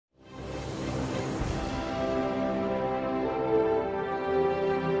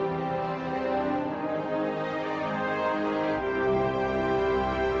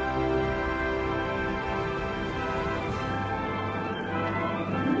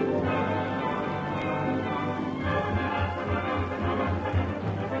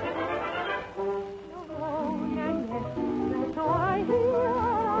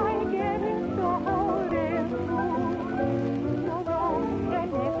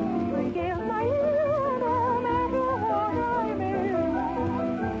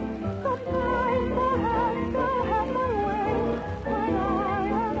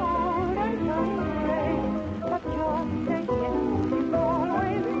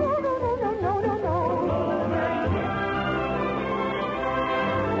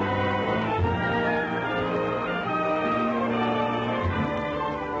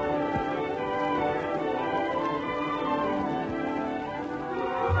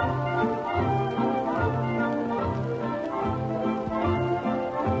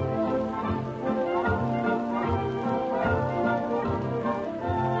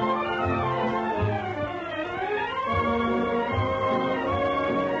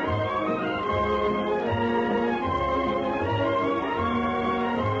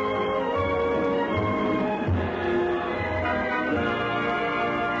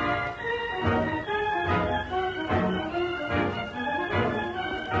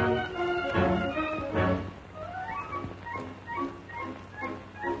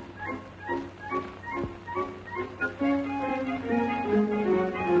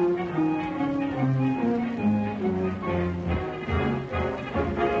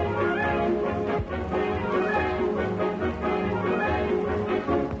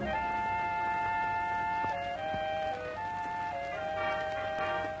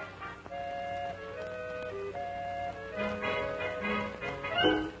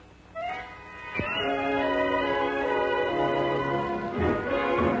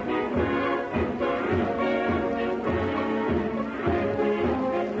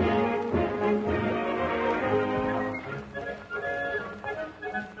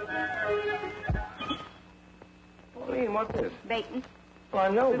What's this? Bacon. Well, I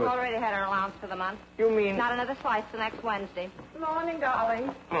know, We've but... already had our allowance for the month. You mean... Not another slice till next Wednesday. Morning, darling.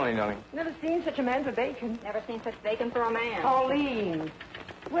 Morning, darling. Never seen such a man for bacon. Never seen such bacon for a man. Pauline.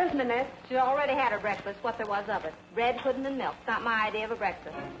 Where's Nanette? She already had her breakfast, what there was of it. Bread, pudding, and milk. Not my idea of a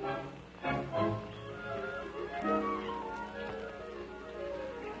breakfast.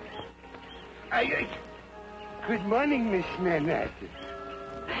 Good morning, Miss Nanette.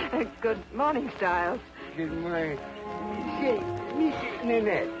 Good morning, Styles. Good morning. Say, Miss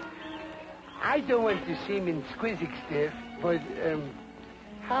Nanette, I don't want to seem inquisitive, but,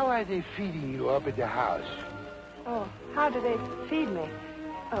 how are they feeding you up at the house? Oh, how do they feed me?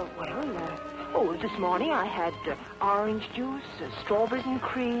 This morning I had orange juice, strawberries and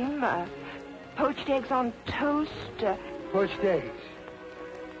cream, poached eggs on toast. Poached eggs?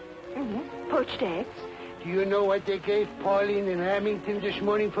 Mm-hmm. Poached eggs. Do you know what they gave Pauline in Hamilton this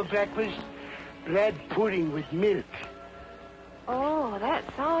morning for breakfast? Bread pudding with milk. Oh, that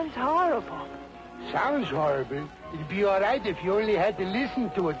sounds horrible. Sounds horrible. It'd be all right if you only had to listen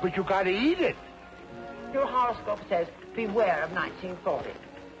to it, but you gotta eat it. Your horoscope says, beware of 1940.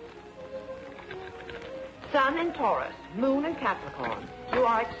 Sun in Taurus, Moon in Capricorn. You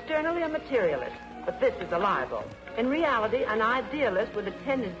are externally a materialist, but this is a libel. In reality, an idealist with a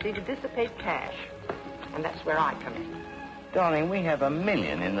tendency to dissipate cash. And that's where I come in. Darling, we have $1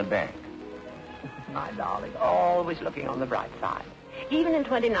 million in the bank. My darling, always looking on the bright side. Even in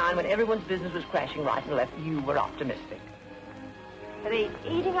 29, when everyone's business was crashing right and left, you were optimistic. Are they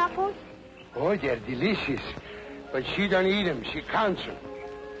eating apples? Oh, they're delicious. But she don't eat them. She counts them.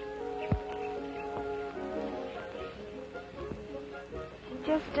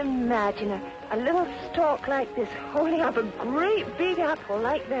 Just imagine a little stalk like this holding up a great big apple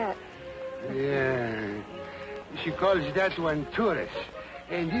like that. Yeah. She calls that one tourist.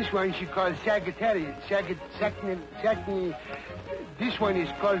 And this one she calls Sagittarius. This one is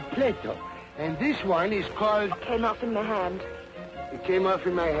called Plato. And this one is called... Came off in my hand. It came off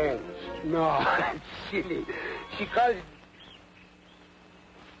in my hands. No, it's silly. She calls it...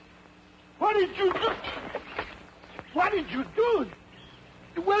 What did you do? What did you do?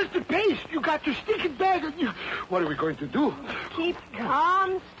 Where's the paste? You got to stick it back. What are we going to do? Keep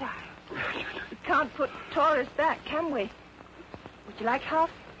calm, Styles. We can't put Taurus back, can we? Would you like half?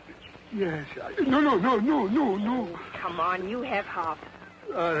 Yes. No. Come on, you have half.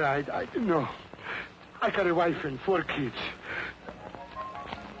 All right. No. I got a wife and 4 kids.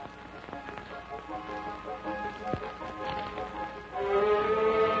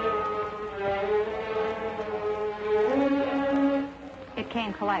 It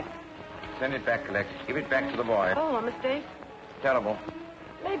came collect. Send it back, collect. Give it back to the boy. Oh, a mistake? Terrible.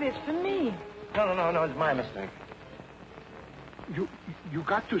 Maybe it's for me. No, it's my mistake. You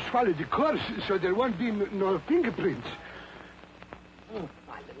got to swallow the course so there won't be no fingerprints. Oh,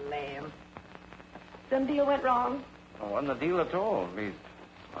 my little lamb. Some deal went wrong. Oh, wasn't a deal at all. At least,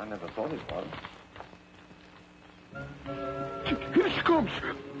 I never thought it was. Here she comes.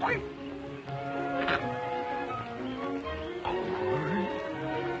 Quick.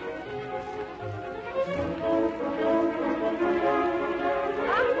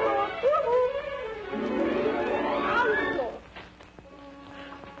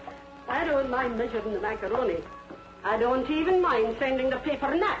 I don't mind measuring the macaroni. I don't even mind sending the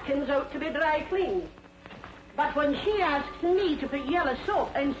paper napkins out to be dry cleaned. But when she asks me to put yellow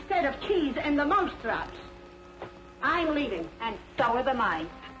soap instead of cheese in the mouse traps, I'm leaving. And so are the mine.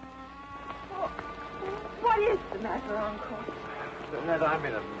 What is the matter, Uncle? Nanette, I'm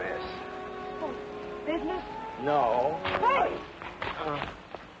in a mess. Oh, business? No. Hey!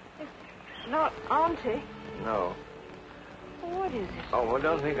 Not Auntie. No. What is it? Oh, well,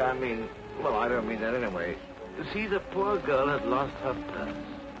 don't think I mean... Well, I don't mean that anyway. You see, the poor girl had lost her purse.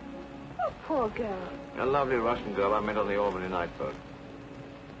 Oh, poor girl. A lovely Russian girl I met on the Albany night boat.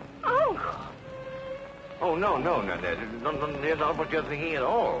 Uncle! Oh, no, Nanette. That's not what you're thinking at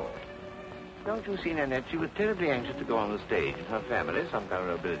all. Don't you see, Nanette, she was terribly anxious to go on the stage, and her family, some kind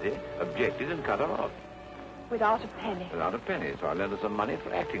of nobility, objected and cut her off. Without a penny. Without a penny, so I lent her some money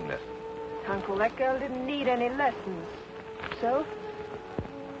for acting lessons. Uncle, that girl didn't need any lessons. So?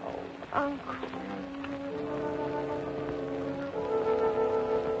 Oh. Uncle.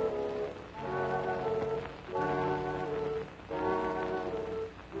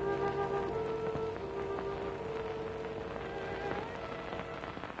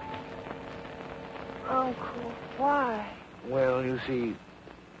 Uncle, why? Well, you see,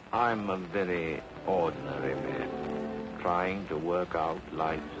 I'm a very ordinary man, trying to work out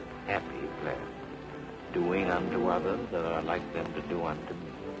life's happy plan, doing unto others that I like them to do unto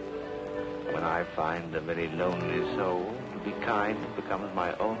me. When I find a very lonely soul, to be kind becomes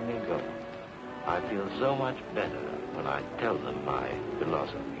my only goal. I feel so much better when I tell them my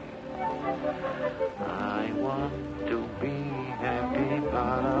philosophy. I want to be happy, but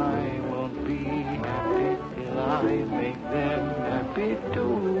I won't be happy till I make them happy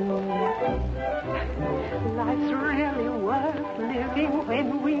too. Life's really worth living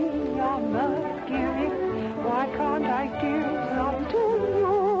when we are not giving. Why can't I give some to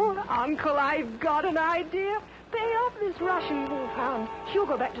you? Uncle, I've got an idea. Pay off this Russian wolfhound. She'll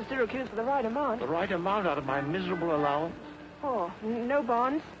go back to Syracuse for the right amount. The right amount out of my miserable allowance? Oh, no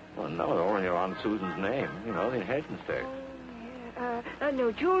bonds? Well, no, only your Aunt Susan's name. You know, the inheritance tax.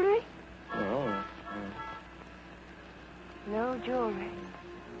 No jewelry? No. No jewelry.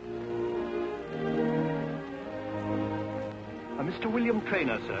 Mr. William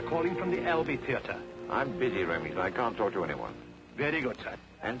Trainer, sir, calling from the Albee Theatre. I'm busy, Remington. I can't talk to anyone. Very good, sir.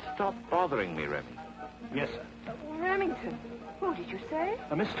 And stop bothering me, Remington. Yes, sir. Remington. Who did you say?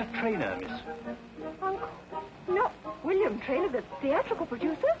 Mr. Trainer, miss. Uncle. No, William Trainer, the theatrical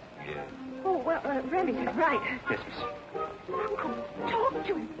producer? Yes. Oh, well, Remington, right. Yes, miss. Uncle, talk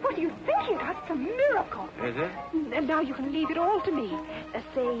to him. What are you thinking? That's a miracle. Is it? And now you can leave it all to me.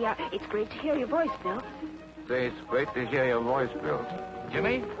 Say, it's great to hear your voice, Bill. Say, it's great to hear your voice, Bill.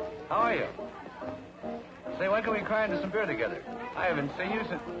 Jimmy, how are you? Say, when can we cry into some beer together? I haven't seen you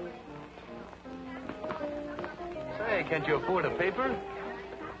since... Say, can't you afford a paper?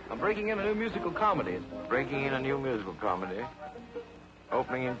 I'm breaking in a new musical comedy. Breaking in a new musical comedy.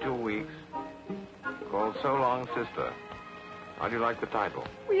 Opening in 2 weeks. Called So Long, Sister. How do you like the title?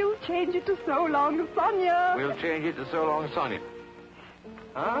 We'll change it to So Long, Sonia. We'll change it to So Long, Sonia.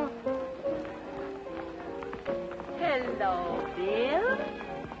 Huh? Hello, Bill.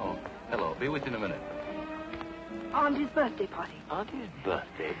 Oh, hello. Be with you in a minute. Auntie's birthday party. Auntie's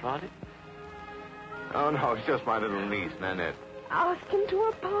birthday party? Oh, no, it's just my little niece, Nanette. Ask him to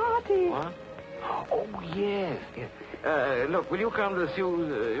a party. What? Oh, yes. Look, will you come to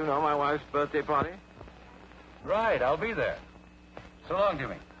Sue's, my wife's birthday party? Right, I'll be there. So long,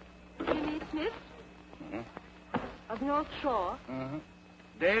 Jimmy. Jimmy Smith? Mm-hmm. Of North Shore? Mm-hmm.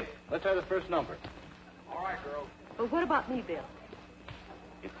 Dave, let's have the first number. All right, girl. Well, what about me, Bill?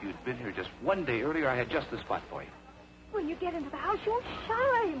 If you'd been here just one day earlier, I had just the spot for you. When you get into the house, you'll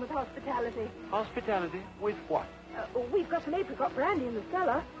shower him with hospitality. Hospitality? With what? We've got some apricot brandy in the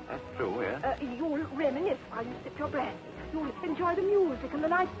cellar. That's true, yeah. You'll reminisce while you sip your brandy. You'll enjoy the music and the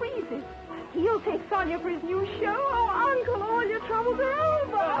nice breezes. He'll take Sonia for his new show. Oh, Uncle, all your troubles are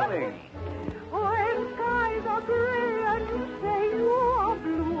over. Darling. When skies are gray and you say you are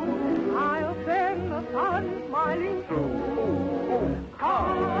blue, I'll send the sun smiling through. I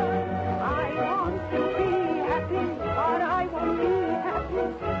want to be happy, but I won't be happy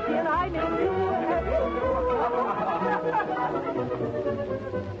till I make you happy.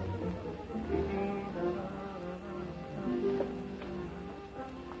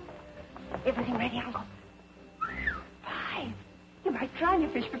 Everything ready, Uncle? 5. You might drown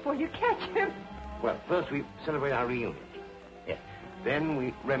your fish before you catch him. Well, first we celebrate our reunion. Yes. Then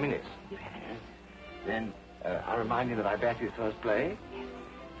we reminisce. You reminisce. Then I remind you that I backed his first play. Yes.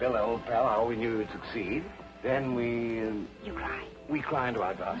 Bill, old pal, I always knew you'd succeed. Then we... You cry. We cry into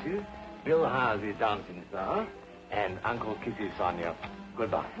our glasses. Bill hires his dancing star. And Uncle kisses Sonia.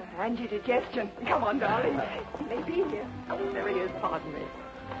 Goodbye. And your digestion. Come on, darling. He may be here. Oh, there he is. Pardon me.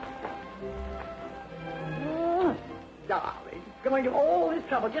 Darling, going to all this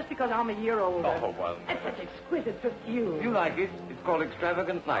trouble just because I'm a year older. Oh, well. It's such exquisite perfume. You like it? It's called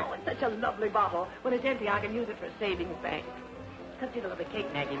Extravagant Night. Oh, it's such a lovely bottle. When it's empty, I can use it for a savings bank. Consider the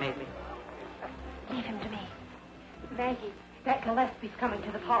cake Maggie made me. Leave him to me. Maggie, that Gillespie's coming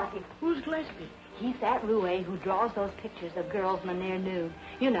to the party. Who's Gillespie? He's that roue who draws those pictures of girls when they're nude.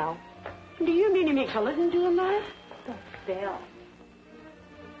 You know. Do you mean he makes a living doing that? Oh, Bill.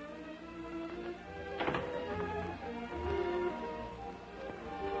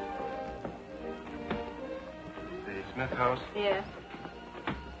 The Smith house? Yes.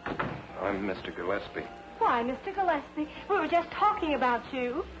 I'm Mr. Gillespie. Why, Mr. Gillespie, we were just talking about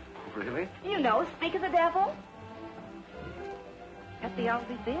you. Really? You know, Speak of the Devil. At the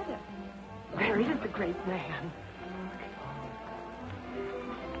Albee Theatre. There is the great man.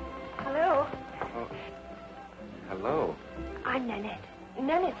 Hello. Oh. Hello. I'm Nanette.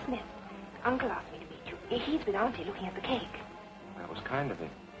 Nanette Smith. Uncle asked me to meet you. He's with Auntie looking at the cake. That was kind of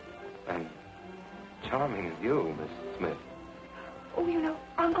him. And charming as you, Miss Smith. Oh, you know,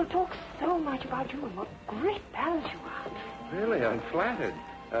 Uncle talks so much about you and what great pals you are. Really, I'm flattered.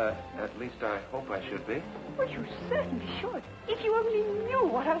 At least I hope I should be. Well, you certainly should. If you only knew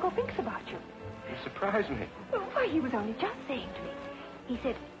what Uncle thinks about you. You surprised me. Well, why, he was only just saying to me. He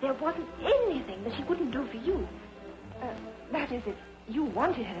said there wasn't anything that he wouldn't do for you. That is, if you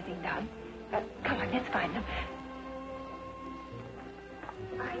wanted anything done. Come on, let's find them.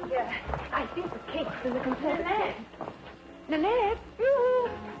 I think the cake's in the conservatory. Nanette? Oh,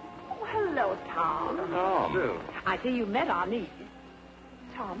 hello, Tom. Oh, Bill. I see you met our niece.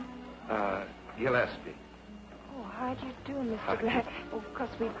 Tom? Gillespie. Oh, how do you do, Mr. Black? Oh, of course,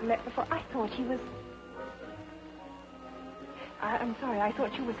 we've met before. I thought he was... I'm sorry, I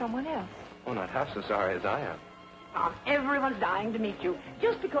thought you were someone else. Oh, not half so sorry as I am. Tom, everyone's dying to meet you.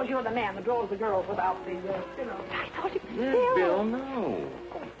 Just because you're the man that draws the girls without the, I thought it was Bill. Bill, no.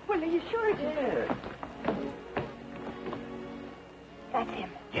 Oh, well, are you sure it is? Yes. That's him.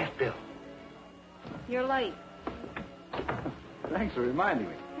 Yes, Bill. You're late. Thanks for reminding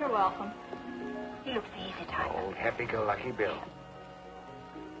me. You're welcome. He looks the easy type. Old happy-go-lucky Bill.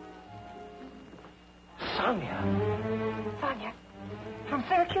 Sonia. Sonia? From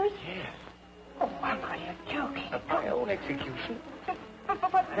Syracuse? Yes. Oh, Uncle, you're joking. At my own execution.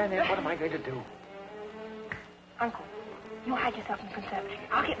 But, Nanette, what am I going to do? Uncle, you hide yourself in the conservatory.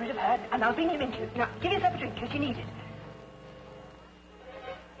 I'll get rid of her, and I'll bring him into you. Now, give yourself a drink, because you need it.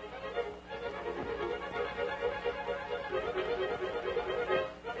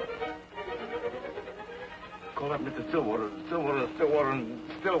 Call up Mr. Stillwater, and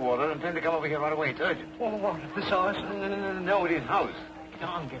tell him to come over here right away. It's urgent. Oh, what? This house? No, it is house. Get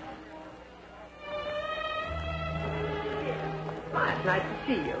on, get It's nice to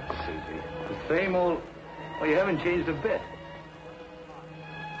see you. Susie. The same old... Well, you haven't changed a bit.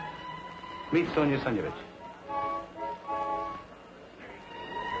 Meet Sonia Sonyevich.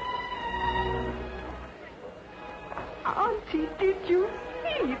 Auntie, did you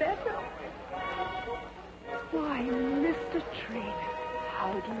see that? Why, Mr. Trainer,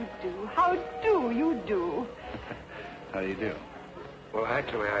 how do you do? How do you do? How do you do? Well,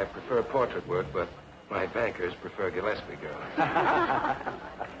 actually, I prefer portrait work, but my bankers prefer Gillespie girls.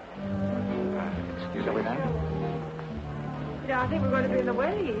 Excuse me, then. Yeah, I think we're going to be in the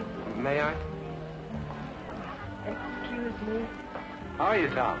way. May I? Excuse me. How are you,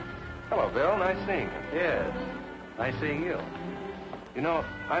 Tom? Hello, Bill. Nice seeing you. Yes. Nice seeing you. You know,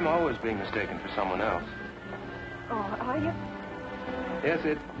 I'm always being mistaken for someone else. Oh, are you? Yes,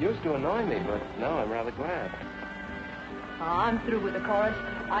 it used to annoy me, but now I'm rather glad. Oh, I'm through with the chorus.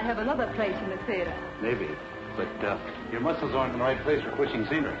 I have another place in the theater. Maybe. But your muscles aren't in the right place for pushing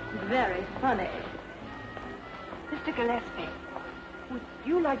scenery. Very funny. Mr. Gillespie, would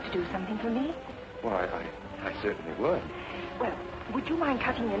you like to do something for me? Well, I certainly would. Well, would you mind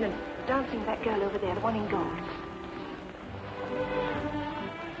cutting in and dancing that girl over there, the one in gold?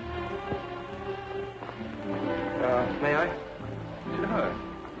 May I? Sure.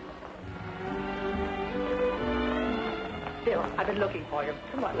 Bill, I've been looking for you.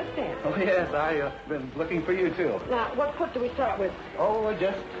 Come on, let's dance. Oh, yes, I've been looking for you, too. Now, what foot do we start with? Oh,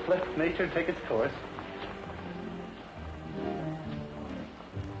 just let nature take its course.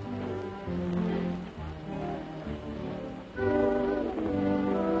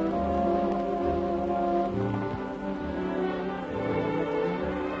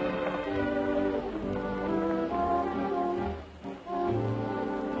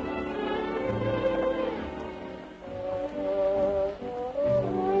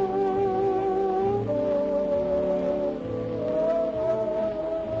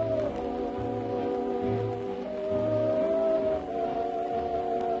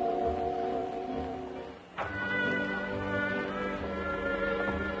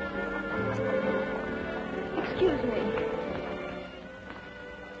 Excuse me.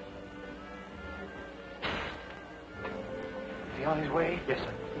 Is he on his way? Yes,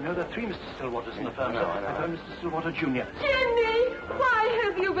 sir. You know, there are 3 Mr. Stillwaters in the firm, sir. I know. I found Mr. Stillwater Jr. Jimmy, why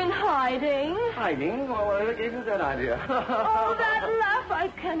have you been hiding? Hiding? Well, I gave you that idea. Oh, that laugh, I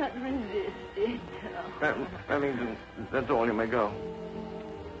cannot resist it. I mean, that's all. You may go.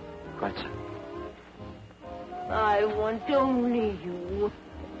 Right, sir. I want only you.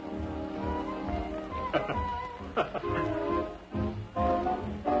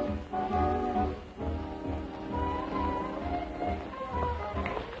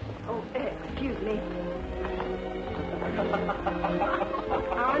 Oh, excuse me.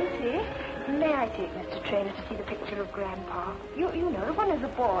 Auntie, may I take Mr. Trainer to see the picture of Grandpa? You know, the one as a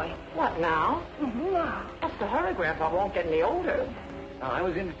boy. What now? Mm-hmm, now. What's the hurry? Grandpa won't get any older. Now, I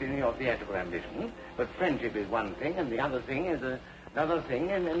was interested in your theatrical ambition, but friendship is one thing, and the other thing is Another thing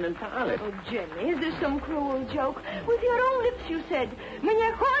in Charlotte. Oh, Jimmy, is this some cruel joke? With your own lips you said,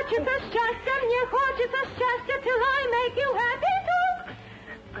 "Mnie хочется счастья, till I make you happy too."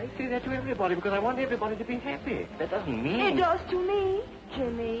 I say that to everybody because I want everybody to be happy. That doesn't mean... It does to me,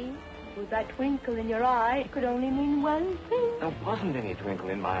 Jimmy. With that twinkle in your eye, it could only mean one thing. There wasn't any twinkle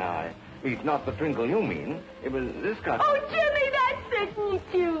in my eye. It's not the twinkle you mean. It was this kind. Oh, Jimmy, that's it.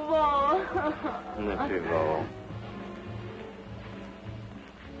 Neagle.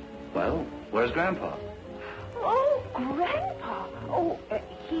 Well, where's Grandpa? Oh, Grandpa. Oh,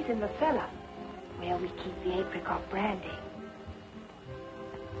 he's in the cellar, where we keep the apricot brandy.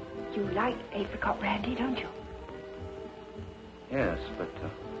 You like apricot brandy, don't you? Yes, but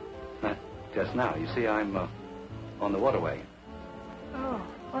not just now. You see, I'm on the waterway. Oh,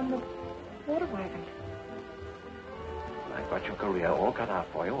 on the water wagon. I've got your career all cut out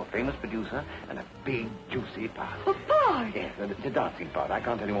for you, a famous producer and a big, juicy part. A part? Yes, the dancing part. I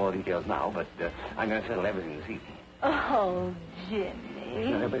can't tell you more details now, but I'm going to settle everything this evening. Oh,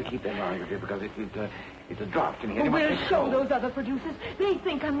 Jimmy. No, better keep that mind with you because it's a draft in here. We'll show those other producers. They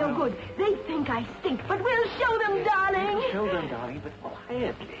think I'm no good. They think I stink, but we'll show them, darling. Show them, darling, but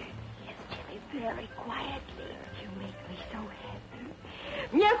quietly. Yes, Jimmy, very quietly. You make me so happy.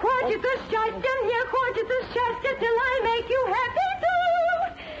 Мне хочется счастья, till I make you happy too.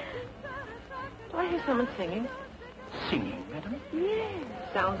 Do I hear someone singing? Singing, madam? Yes.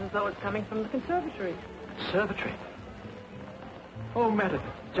 Sounds as though it's coming from the conservatory. Conservatory? Oh, madam,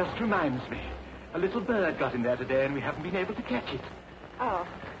 just reminds me. A little bird got in there today and we haven't been able to catch it. Oh.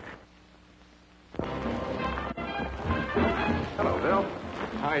 Hello, Bill.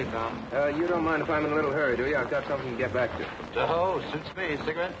 Hi, Tom. You don't mind if I'm in a little hurry, do you? I've got something to get back to. Oh, suits me.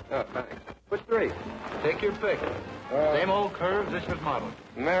 Cigarette? Oh, thanks. Which three? Take your pick. Same old curves, this was modeled.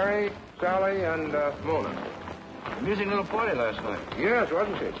 Mary, Sally, and Mona. Amusing little party last night. Yes,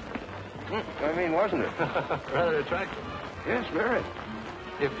 wasn't she? I mean, wasn't it? Rather attractive. Yes, very.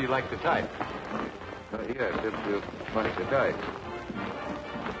 If you like the type. Yes, if you like the type.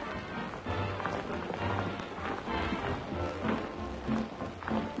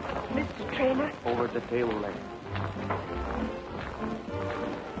 Mr. Trainer? Over at the table there.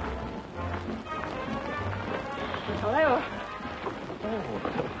 Hello. Oh,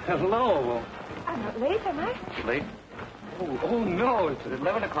 hello. I'm not late, am I? Late? Oh, no, it's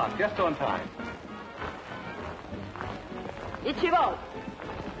 11 o'clock, just on time. Ichigo.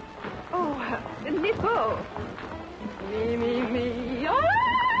 Oh, Nippo. Me. Oh!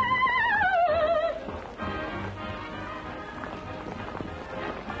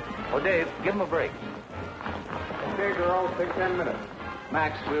 Oh, Dave, give him a break. Okay, girls, take 10 minutes.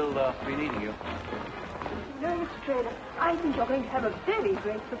 Max, we'll be needing you. No, Mr. Trainer, I think you're going to have a very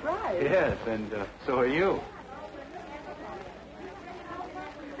great surprise. Yes, and so are you.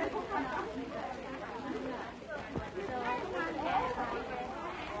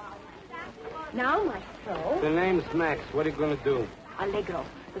 Now, my soul. The name's Max. What are you going to do? Allegro.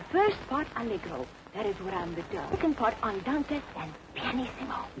 The first part, allegro. That is where I'm the dove. Second part, andante and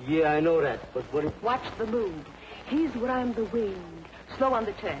pianissimo. Yeah, I know that. But what... Watch the mood. Here's where I'm the wind. Slow on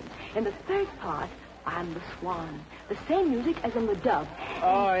the turn. In the third part, I'm the swan. The same music as in the dove.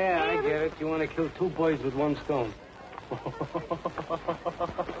 Oh, yeah, I get it. You want to kill two birds with one stone.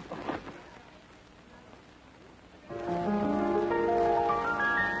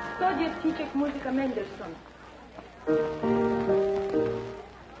 Studied teacher musica Mendelssohn.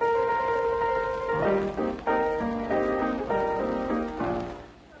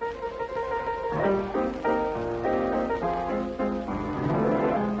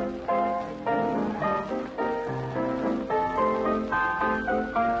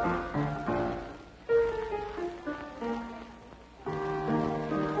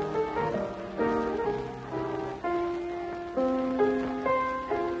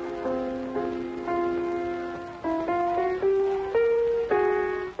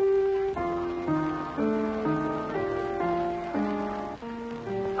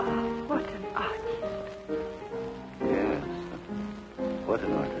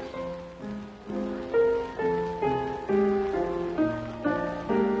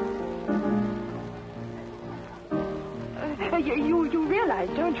 You realize,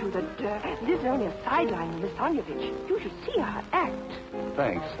 don't you, that this is only a sideline of Miss Sonyovich. You should see her act.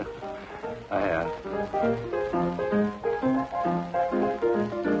 Thanks. I have.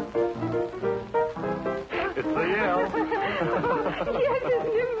 It's the yell. Yes,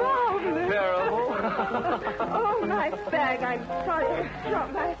 isn't it marvelous? Terrible. Oh, my bag. I'm sorry. I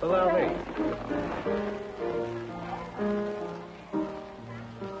dropped my Well, bag.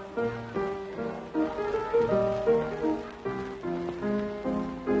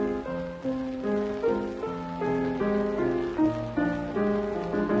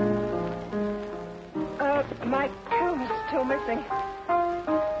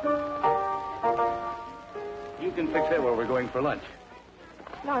 you can fix that while we're going for lunch.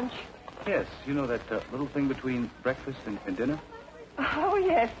 Lunch? Yes, you know that little thing between breakfast and dinner? Oh,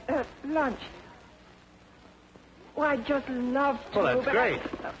 yes, lunch. Well, I'd just love to. Well, that's but great.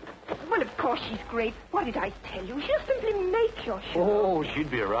 Well, of course she's great. What did I tell you? She'll simply make your show. Oh, she'd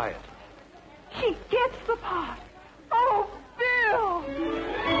be a riot. She gets the part. Oh, Bill!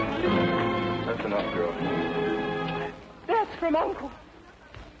 That's enough, girl. That's from Uncle.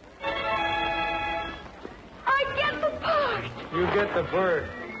 I get the part. You get the bird.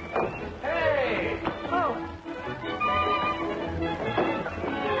 Hey! Oh.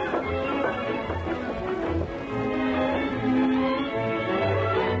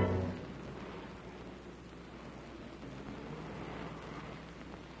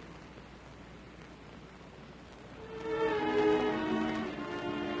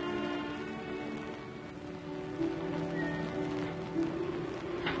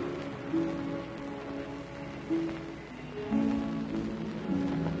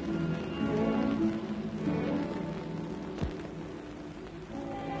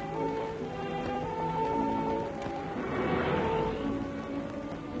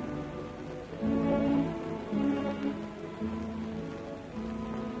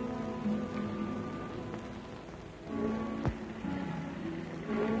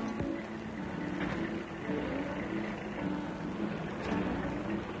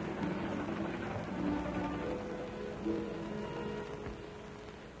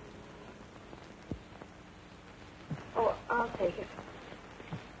 Oh, I'll take it.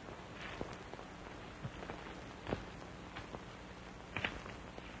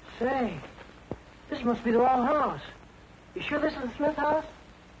 Say, this must be the wrong house. You sure this is the Smith house?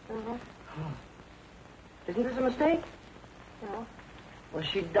 Uh-huh. Isn't this a mistake? No. Was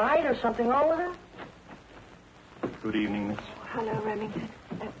she died or something wrong with her? Good evening, miss. Hello, Remington.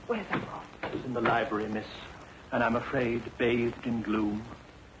 Where's Uncle? He's in the library, miss. And I'm afraid bathed in gloom.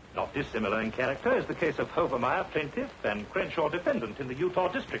 Not dissimilar in character is the case of Hovermeyer, plaintiff, and Crenshaw, defendant in the Utah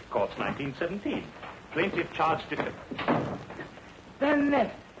District Courts, 1917. Plaintiff charged defendant.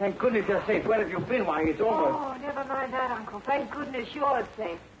 Nanette, thank goodness you're safe. Where have you been? Why, it's over. Oh, never mind that, Uncle. Thank goodness you're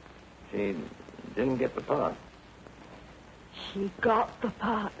safe. She didn't get the part. She got the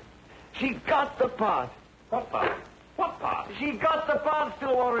part. She got the part. What part? What part? She got the part,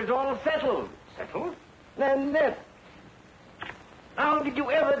 Stillwater. It's all settled. Settled? Nanette, how did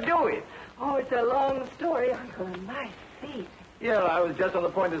you ever do it? Oh, it's a long story, Uncle. A nice seat. Yeah, I was just on the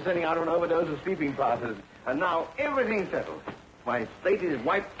point of sending out an overdose of sleeping powders. And now everything's settled. My slate is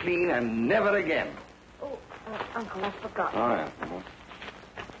wiped clean and never again. Oh, Uncle, I forgot. All right.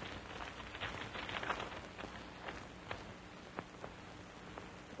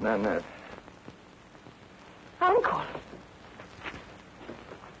 Nanette. Uncle.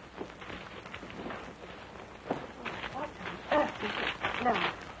 What on earth is it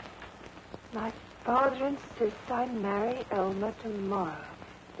now? My father insists I marry Elmer tomorrow.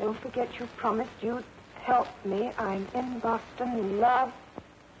 Don't forget you promised you'd help me. I'm in Boston. Love,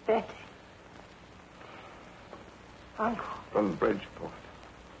 Betty. Uncle. From Bridgeport.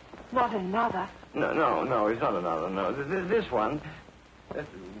 Not another. No, it's not another. No, this one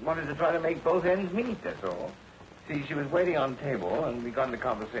wanted to try to make both ends meet, that's all. See, she was waiting on table, and we got into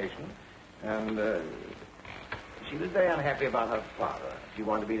conversation, and she was very unhappy about her father. She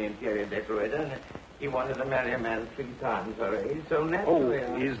wanted to be an interior decorator, and he wanted to marry a man 3 times her age, so naturally...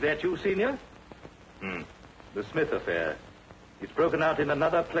 Oh, is that you, Senior? The Smith affair. It's broken out in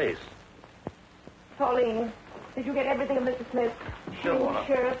another place. Pauline, did you get everything of Mr. Smith? Sure. Shoes,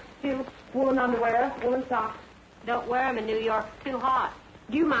 shirts, suits, woolen underwear, woolen socks. Don't wear them in New York. It's too hot.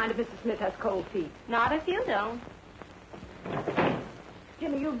 Do you mind if Mr. Smith has cold feet? Not if you don't.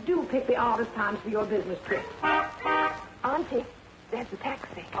 Jimmy, you do pick the oddest times for your business trip. Auntie, there's the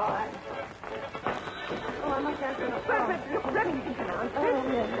taxi. All right. Oh, I must answer the phone. Look, Remington can answer. Oh,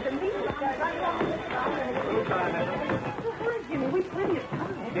 yes. The meeting is right along. Hurry, Jimmy. We've plenty of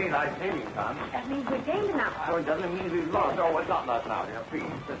time. Daylight saving time. That means we're gained enough. So it doesn't mean we've lost. Oh, it's not lost now, dear. Please,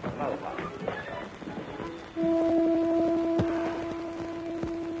 just another one.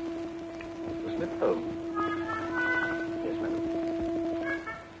 The Smith home? Yes, madam.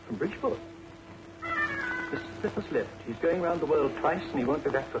 From Bridgeport. Mr. Smith has left. He's going round the world twice, and he won't be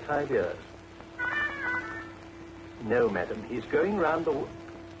back for 5 years. No, madam. He's going round the...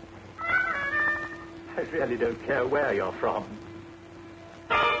 I really don't care where you're from.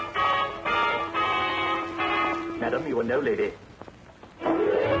 Madam, you are no lady.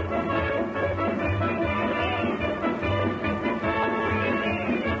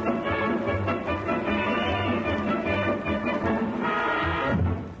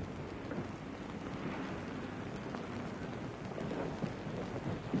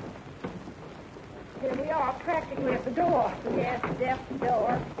 practically at the door. Yes, deaf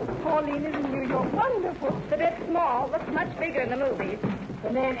door. Pauline is in New York. Wonderful. It's a bit small. Looks much bigger in the movies. The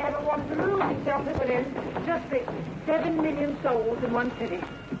man ever wanted to lose himself this one is. Just think, 7 million souls in one city.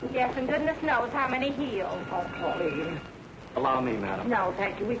 Yes, and goodness knows how many heels. Oh, Pauline. Allow me, madam. No,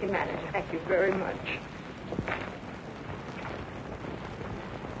 thank you. We can manage. Thank you very much.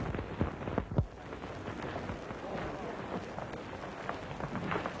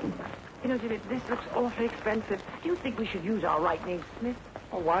 You know, Jimmy, this looks awfully expensive. Do you think we should use our right name, Smith?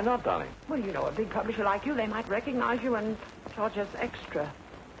 Oh, why not, darling? Well, you know, a big publisher like you, they might recognize you and charge us extra.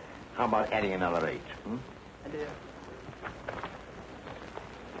 How about adding another H?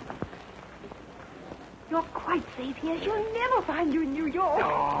 You're quite safe here. She'll never find you in New York.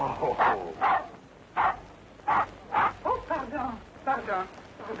 Oh. Oh, pardon. Pardon.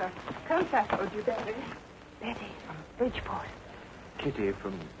 Come s'appelle you, Betty? Betty from Bridgeport. Kitty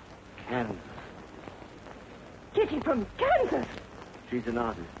from Kansas. Kitty from Kansas. She's an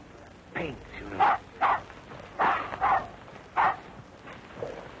artist. Paints, you know.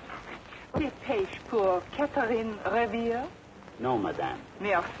 Des pêches pour Catherine Revere? Non, madame.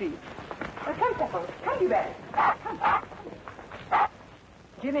 Merci. Come, s'appelle. Come, you Betty. Come.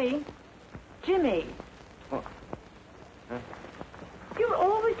 Jimmy. Jimmy. What? Huh? You're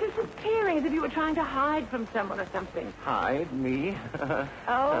always disappearing as if you were trying to hide from someone or something. Hide me?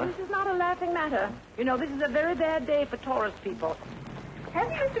 Oh, this is not a laughing matter. You know, this is a very bad day for tourist people. Has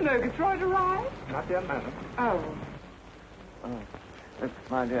Mr. Murgatroyd arrived? Not yet, madam. Oh.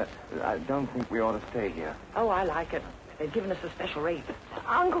 My dear, I don't think we ought to stay here. Oh, I like it. They've given us a special rate.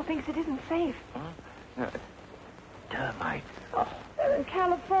 Uncle thinks it isn't safe. Huh? Termites. Oh, they're in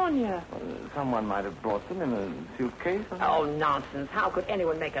California. Someone might have brought them in a suitcase. Oh, nonsense. How could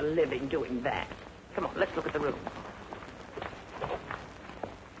anyone make a living doing that? Come on, let's look at the room.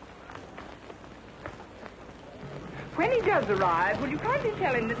 When he does arrive, will you kindly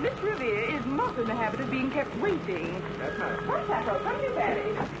tell him that Miss Revere is not in the habit of being kept waiting? Yes, madam. What's that? Oh, come here,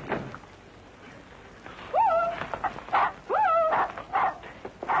 Betty.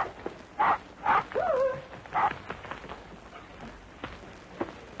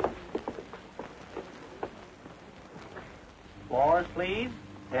 Floors, please.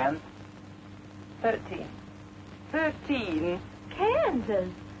 10. 13. 13. Kansas.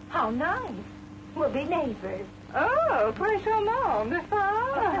 How nice. We'll be neighbors. Oh, très charmant, n'est-ce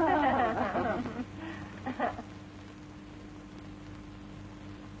pas?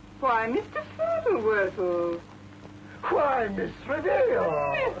 Why, Mr. Fiddlewurtle. Why, Miss Revere.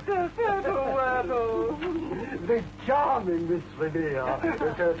 Mr. Fiddlewurtle. The charming Miss Revere.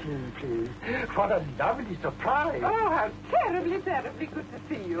 Certainly, please. What a lovely surprise. Oh, how terribly, terribly good to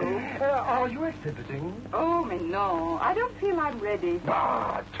see you. Are you exhibiting? Oh, mais non. I don't feel I'm ready.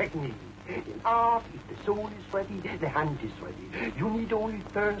 Ah, technique. In art, if the soul is ready, the hand is ready. You need only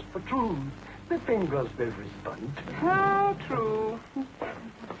thirst for truth. The fingers will respond. How true.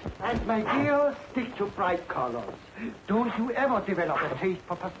 And, my dear, stick to bright colors. Don't you ever develop a taste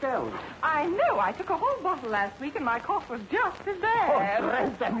for pastels. I know. I took a whole bottle last week and my cough was just as bad. Oh,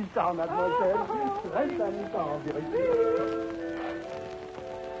 très amusant, mademoiselle. Très amusant, vérité.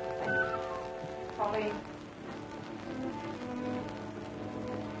 Pauline.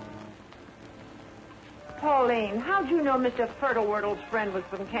 Pauline, how'd you know Mr. Fiddlewurtle's friend was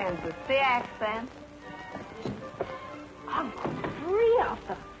from Kansas? The accent. Uncle, 3 of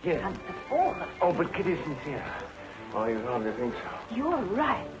them. Yes. And the 4th. Oh, but Kitty's sincere. Oh, you hardly think so. You're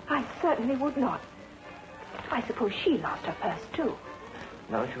right. I certainly would not. I suppose she lost her purse, too.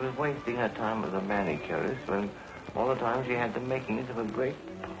 No, she was wasting her time with a manicurist when all the time she had the makings of a great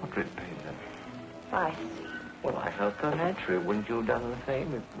portrait painter. I see. Well, I felt so naturally. Wouldn't you have done the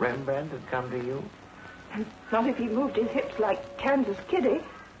same if Rembrandt had come to you? Not if he moved his hips like Kansas Kitty.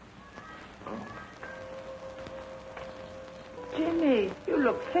 Oh. Jimmy, you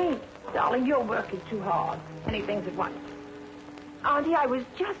look faint. Darling, you're working too hard. Many things at once. Auntie, I was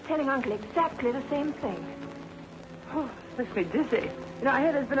just telling Uncle exactly the same thing. Oh, this makes me dizzy. You know, I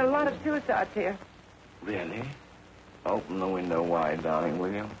hear there's been a lot of suicides here. Really? Open the window wide, darling,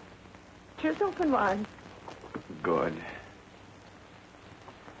 will you? Just open wide. Good.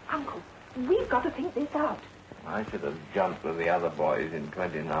 Uncle, we've got to think this out. I should have jumped with the other boys in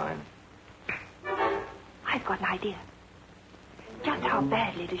 29. I've got an idea. Just how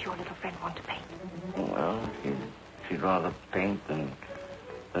badly does your little friend want to paint? Well, she'd rather paint than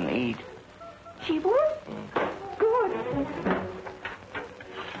eat. She would? Good.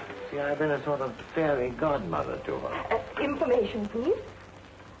 See, I've been a sort of fairy godmother to her. Information, please.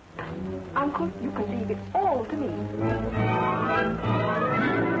 Uncle, you can leave it all to me.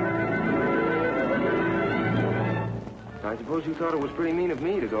 I suppose you thought it was pretty mean of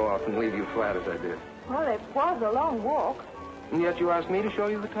me to go off and leave you flat as I did. Well, it was a long walk. And yet you asked me to show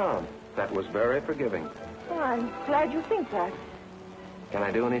you the town. That was very forgiving. Well, I'm glad you think that. Can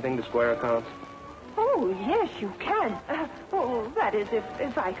I do anything to square accounts? Oh, yes, you can. That is,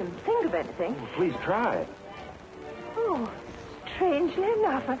 if I can think of anything. Oh, please try. Oh, strangely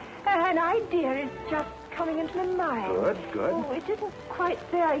enough, an idea is just coming into my mind. Good. Oh, it isn't quite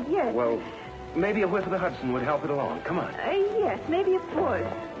there yet. Well, maybe a whiff of the Hudson would help it along. Come on. Yes, maybe it would.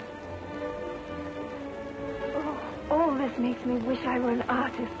 All this makes me wish I were an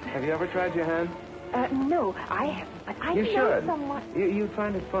artist. Have you ever tried your hand? No, I haven't, but I You know should. someone... You'd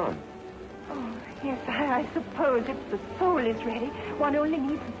find it fun. Oh, yes, I suppose if the soul is ready, one only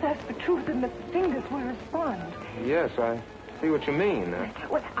needs to search for truth and the fingers will respond. Yes, I see what you mean.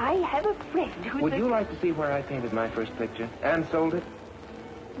 Well, I have a friend who's... Would you like to see where I painted my first picture and sold it?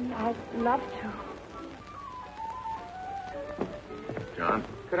 I'd love to. John?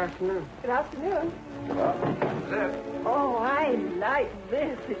 Good afternoon. Good afternoon. Well, that's it. Oh, I like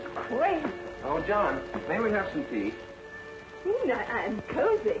this. It's great. Oh, John, may we have some tea? I'm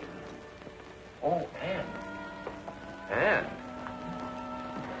cozy. Oh, Anne.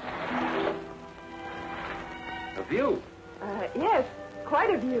 A view. Yes, quite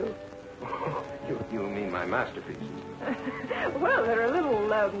a view. You mean my masterpiece. Well, they're a little,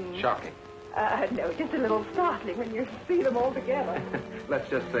 Shocking. No, just a little startling when you see them all together. Let's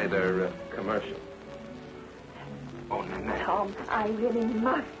just say they're commercial. Oh, Nanette. Tom, I really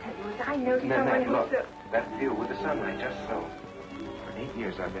must tell you, as I know someone Nanette, who's... look. That view with the sunlight just so. For 8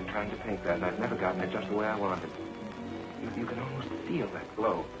 years I've been trying to paint that, and I've never gotten it just the way I wanted. You can almost feel that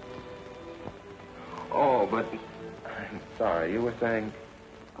glow. Oh, but... I'm sorry, you were saying...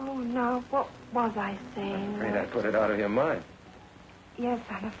 Oh, no, what was I saying? I'm afraid I put it out of your mind. Yes,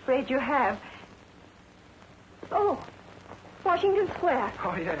 I'm afraid you have. Oh, Washington Square.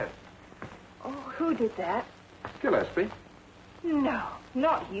 Oh, yes. Oh, who did that? Gillespie. No,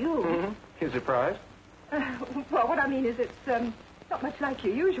 not you. Mm-hmm. You surprised? Well, what I mean is it's not much like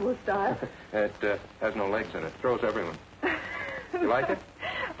your usual style. It has no legs in it. Throws everyone. You like it?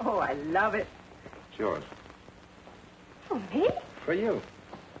 Oh, I love it. It's yours. For me? For you.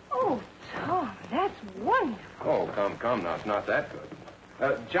 Oh, Tom, that's wonderful. Oh, come now. It's not that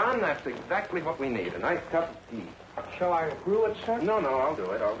good. John, that's exactly what we need. A nice cup of tea. Shall I brew it, sir? No, I'll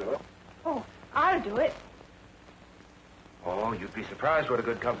do it. Oh, I'll do it. Oh, you'd be surprised what a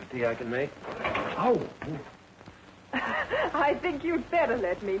good cup of tea I can make. Oh. I think you'd better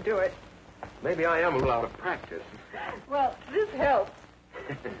let me do it. Maybe I am a little out of practice. Well, this helps.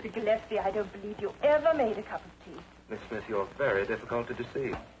 Mr. Gillespie, I don't believe you ever made a cup of tea. Miss Smith, you're very difficult to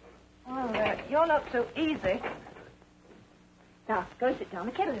deceive. Well, you're not so easy. Now, go sit down.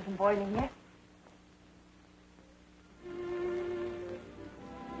 The kettle isn't boiling yet.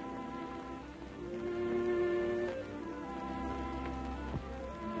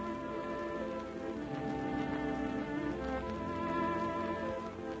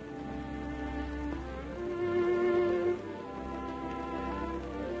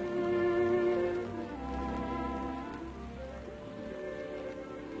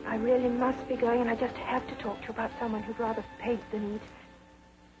 I really must be going, and I just have to talk to you about someone who'd rather paint than eat.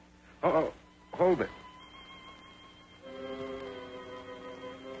 Oh, hold it.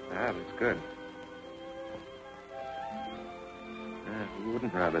 That's good. Who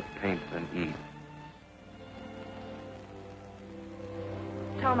wouldn't rather paint than eat?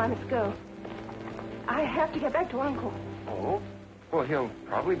 Tom, I must go. I have to get back to Uncle. Oh? Well, he'll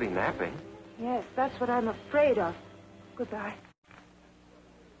probably be napping. Yes, that's what I'm afraid of. Goodbye.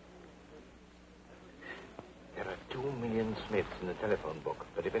 There are 2 million Smiths in the telephone book,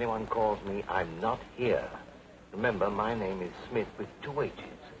 but if anyone calls me, I'm not here. Remember, my name is Smith with 2 H's.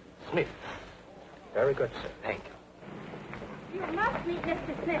 Smith. Very good, sir. Thank you. You must meet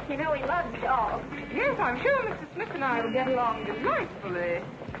Mr. Smith. You know he loves dogs. Yes, I'm sure Mr. Smith and I will get along delightfully.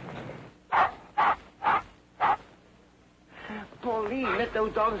 Pauline, let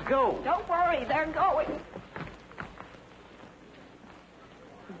those dogs go. Don't worry, they're going.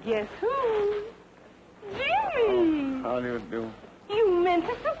 Guess who? Jimmy! How do you do? You meant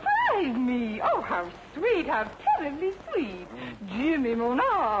to surprise me. Oh, how sweet, how terribly sweet. Jimmy, mon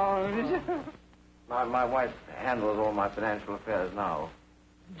ange. My wife handles all my financial affairs now.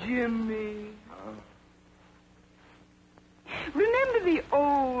 Jimmy. Remember the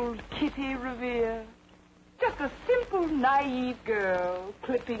old Kitty Revere? Just a simple, naive girl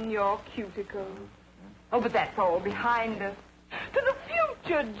clipping your cuticles. Oh, but that's all behind us. To the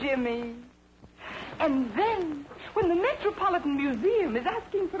future, Jimmy. And then, when the Metropolitan Museum is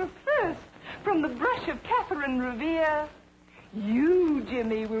asking for a first from the brush of Catherine Revere, You,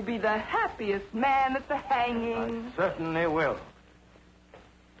 Jimmy, will be the happiest man at the hanging. I certainly will.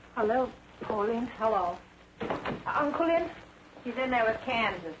 Hello, Pauline. Hello. Uncle in? He's in there with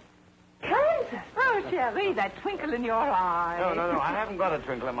Kansas. Kansas? Oh, Sherry, that twinkle in your eye. No. I haven't got a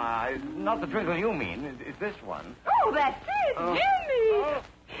twinkle in my eye. Not the twinkle you mean. It's this one. Oh, that's it, Jimmy.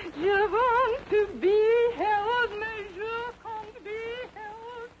 Je want to be held, mais je compte be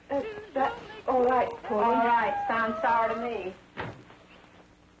held. That's all right, Pauline. All right. Sounds sour to me.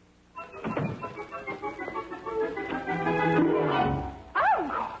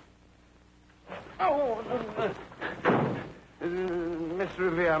 Miss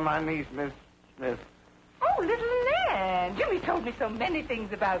Revere, my niece, Miss Smith. Oh, little Nan. Jimmy told me so many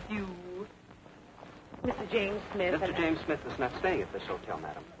things about you. Mr. James Smith. Mr. James Smith is not staying at this hotel,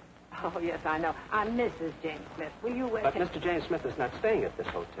 madam. Oh, yes, I know. I'm Mrs. James Smith. Will you... But Mr. James Smith is not staying at this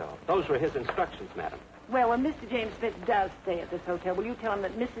hotel. Those were his instructions, madam. Well, when Mr. James Smith does stay at this hotel, will you tell him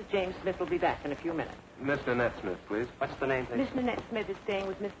that Mrs. James Smith will be back in a few minutes? Miss Nanette Smith, please. What's the name, please? Miss Nanette Smith is staying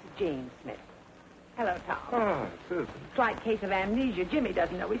with Mr. James Smith. Hello, Tom. Oh, Susan. Slight case of amnesia. Jimmy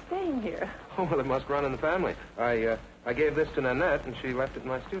doesn't know he's staying here. Oh, well, it must run in the family. I gave this to Nanette, and she left it in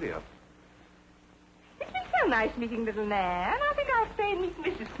my studio. It's been so nice meeting little Nan. I think I'll stay and meet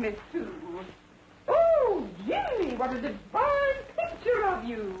Mrs. Smith, too. Oh, Jimmy, what a divine picture of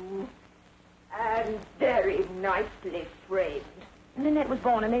you. And very nicely framed. Nanette was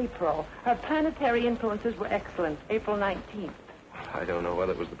born in April. Her planetary influences were excellent. April 19th. I don't know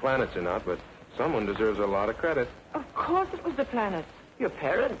whether it was the planets or not, but someone deserves a lot of credit. Of course it was the planets. Your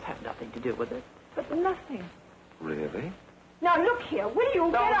parents had nothing to do with it. But nothing. Really? Now, look here. Will you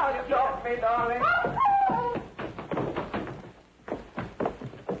get out of here? Stop me, darling.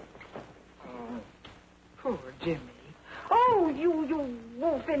 Poor Jimmy. Oh, you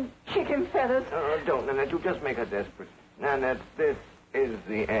wolf in chicken feathers. Don't, Nanette. You just make her desperate. Nanette, this is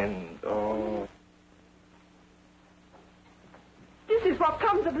the end. Oh. This is what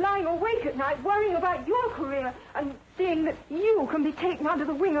comes of lying awake at night, worrying about your career, and seeing that you can be taken under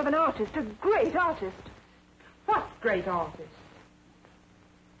the wing of an artist, a great artist. What great artist?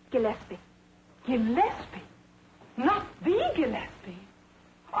 Gillespie. Gillespie? Not the Gillespie.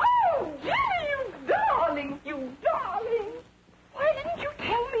 Oh, Jimmy, you darling, you darling. Why didn't you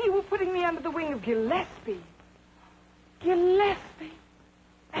tell me you were putting me under the wing of Gillespie? Gillespie.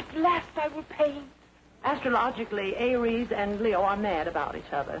 At last I will paint. Astrologically, Aries and Leo are mad about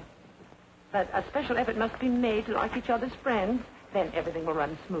each other. But a special effort must be made to like each other's friends. Then everything will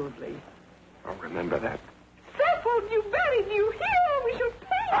run smoothly. I'll remember that. Settled, you buried you here. We shall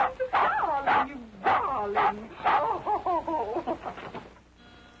paint. Darling, you darling. Oh.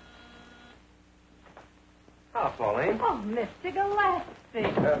 Ah, Pauline. Oh, Mr.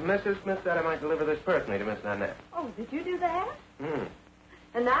 Gillespie. Mrs. Smith said I might deliver this personally to Miss Nanette. Oh, did you do that?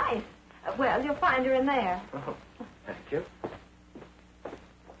 Hmm. Nice. Well, you'll find her in there. Oh, thank you.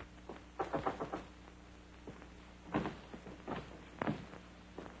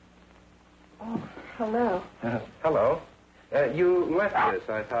 Oh, hello. Hello. You left this.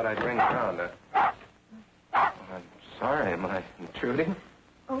 I thought I'd bring it around. I'm sorry. Am I intruding?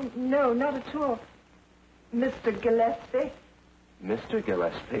 Oh, no, not at all. Mr. Gillespie. Mr.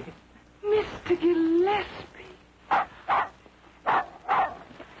 Gillespie? Mr. Gillespie.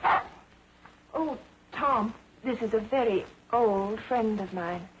 Oh, Tom, this is a very old friend of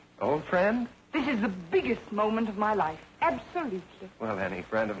mine. Old friend? This is the biggest moment of my life. Absolutely. Well, any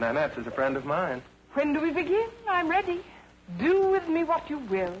friend of Nanette's is a friend of mine. When do we begin? I'm ready. Do with me what you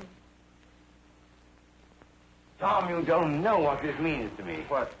will. Tom, you don't know what this means to me.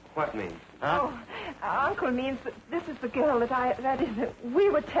 What means? Huh? Oh, Uncle means that this is the girl that we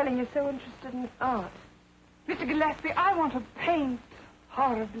were telling you so interested in art. Mr. Gillespie, I want to paint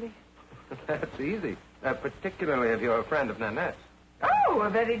horribly. That's easy. Particularly if you're a friend of Nanette's. Oh, a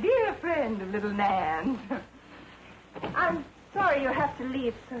very dear friend of little Nan. I'm sorry you have to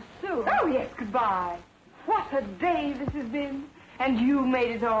leave so soon. Oh, yes, goodbye. What a day this has been. And you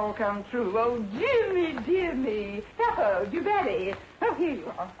made it all come true. Oh, Jimmy, dear me. Oh, Betty. Oh, here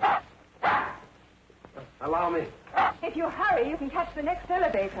you are. Allow me. If you hurry, you can catch the next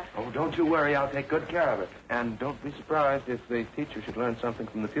elevator. Oh, don't you worry. I'll take good care of it. And don't be surprised if the teacher should learn something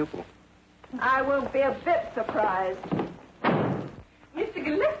from the pupil. I won't be a bit surprised. Mr.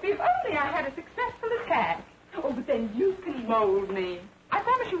 Gillespie, if only I had a successful attack. Oh, but then you can mold me. I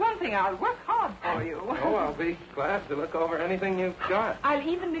promise you one thing, I'll work hard for you. Oh, I'll be glad to look over anything you've got. I'll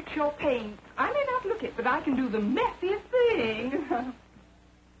even mix your paint. I may not look it, but I can do the messiest thing.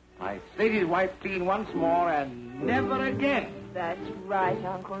 My slate is wiped clean once more and never again. That's right,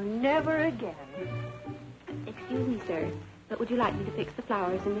 Uncle. Never again. Excuse me, sir. But would you like me to fix the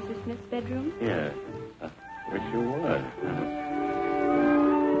flowers in Mrs. Smith's bedroom? Yes. Wish you would.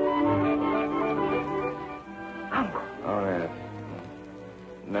 Uncle. Oh, yes.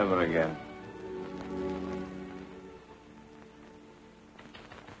 Never again.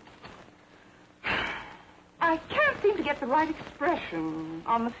 I can't seem to get the right expression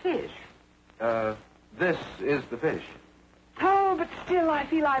on the fish. This is the fish. Oh, but still I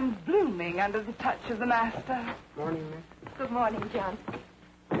feel I'm blooming under the touch of the master. Morning, Miss. Good morning, John.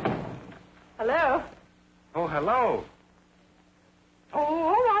 Hello? Oh, hello.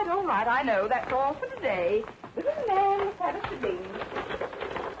 Oh, all right. I know. That's all for today. Little man, let's have a sitting.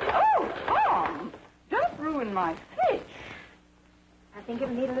 Oh, Tom! Don't ruin my fish. I think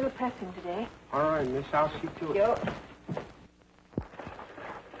it'll need a little pressing today. All right, Miss. I'll see to it. Yo.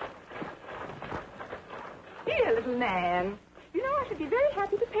 Dear little Nan, you know I should be very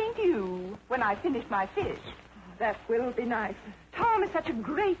happy to paint you when I finish my fish. That will be nice. Tom is such a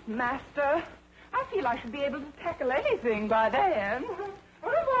great master. I feel I should be able to tackle anything by then. Au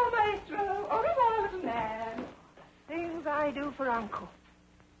revoir, maestro. Au revoir, little Nan. Things I do for Uncle.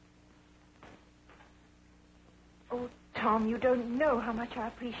 Oh, Tom, you don't know how much I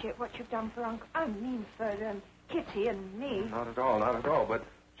appreciate what you've done for Uncle. I mean for Kitty and me. Not at all. But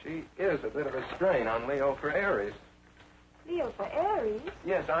she is a bit of a strain on Leo for Aries. Leo for Aries?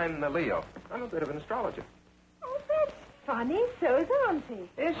 Yes, I'm the Leo. I'm a bit of an astrologer. Oh, that's funny. So is Auntie.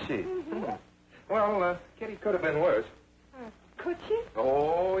 Is she? Mm-hmm. Well, Kitty could have been worse. Could she?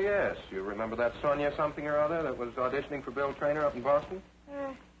 Oh, yes. You remember that Sonia something or other that was auditioning for Bill Traynor up in Boston?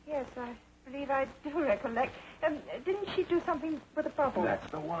 Yes, I believe I do recollect. Didn't she do something with a bubble? That's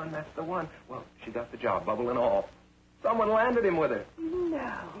the one. Well, she got the job, bubble and all. Someone landed him with her.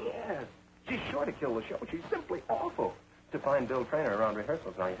 No. Yes. She's sure to kill the show. She's simply awful. To find Bill Traynor around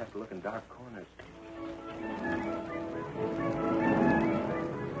rehearsals, now you have to look in dark corners.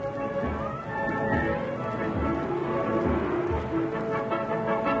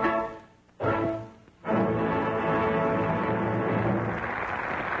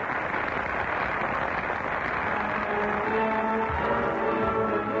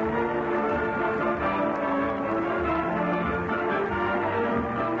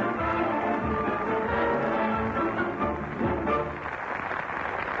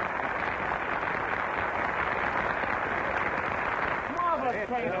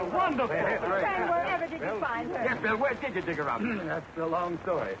 Wonderful. And wherever did you find her? Yes, Bill, where did you dig around? That's a long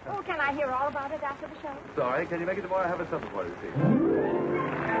story. Oh, can I hear all about it after the show? Sorry, can you make it tomorrow? I have a supper for you, see.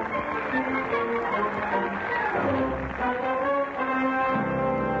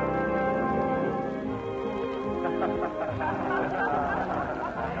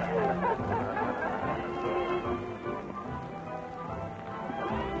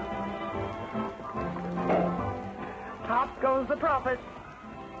 Top goes the profit.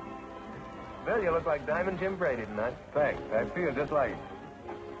 Bill, you look like Diamond Jim Brady tonight. Thanks. I feel just like it.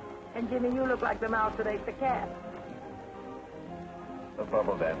 And Jimmy, you look like the mouse that ate the cat. The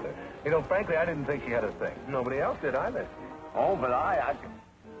bubble dancer. You know, frankly, I didn't think she had a thing. Nobody else did either. Oh, but I...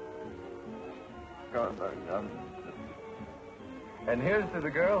 And here's to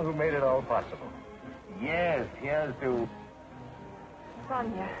the girl who made it all possible. Yes, here's to...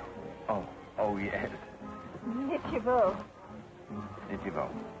 Sonia. Oh, yes. Nitchivo. Did you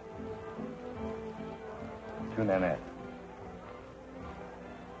vote? To Nanette.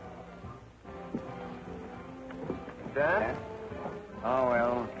 Dad? Oh,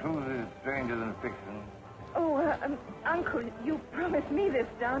 well, truth is stranger than fiction. Oh, Uncle, you promised me this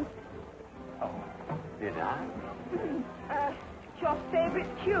dance. Oh, did I? It's your favorite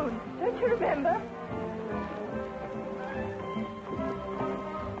tune. Don't you remember?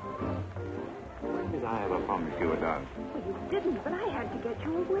 When did I ever promise you a dance? Well, you didn't, but I had to get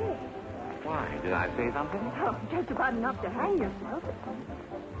you away. Why? Did I say something? Oh, just about enough to hang yourself.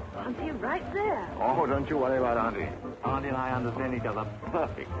 Auntie, right there. Oh, don't you worry about Auntie. Auntie and I understand each other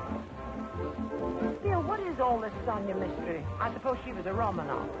perfectly. Dear, what is all this Sonia mystery? I suppose she was a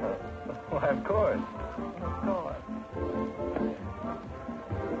Romanov. Why, of course. Of course.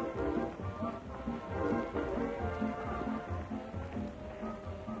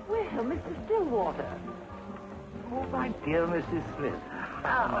 Well, Mr. Stillwater. Oh, my dear Mrs. Smith.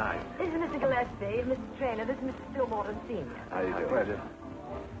 How nice. This is Mr. Gillespie, Mr. Traynor. This is Mr. Stillwater Sr. How you doing? Pleasure.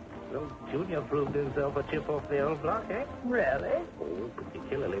 Well, Junior proved himself a chip off the old block, eh? Really? Oh,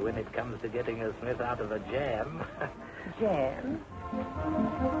 particularly when it comes to getting a Smith out of a jam. Jam?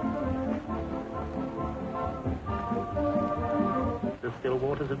 The the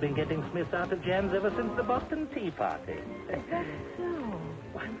Stillwaters have been getting Smiths out of jams ever since the Boston Tea Party. Is that so?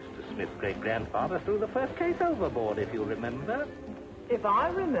 Why, Mr. Smith's great-grandfather threw the first case overboard, if you remember. If I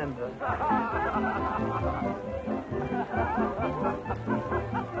remember.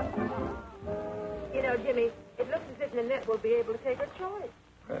 You know, Jimmy, it looks as if Nanette will be able to take her choice.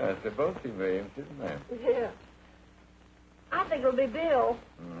 Yes, they both seem very interested in that. Yeah. I think it'll be Bill.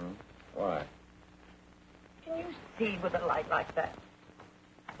 Mm-hmm. Why? Can you see with a light like that?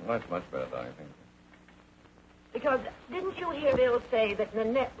 Well, that's much better, I think. Because didn't you hear Bill say that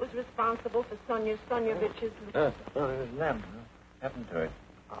Nanette was responsible for Sonia Sonyavich's... Well, it was lamp. Happened to it.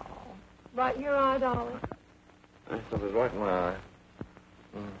 Oh. Right in your eye, darling. I thought it was right in my eye.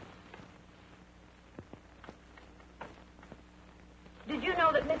 Did you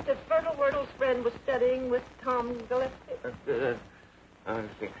know that Mr. Fertile-Wordle's friend was studying with Tom Gillespie? I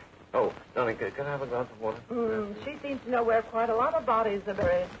see. Oh, darling, can I have a glass of water? She seems to know where quite a lot of bodies are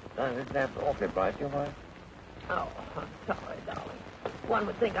buried. This lamp's awfully bright. Do you mind? Oh, I'm sorry, darling. One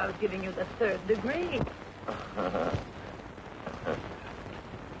would think I was giving you the third degree.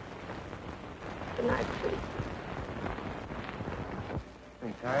 Good night, sweet. Are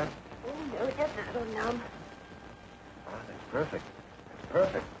you tired? Oh, no, just a little numb. Ah, that's perfect. That's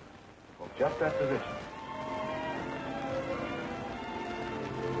perfect. For just that position.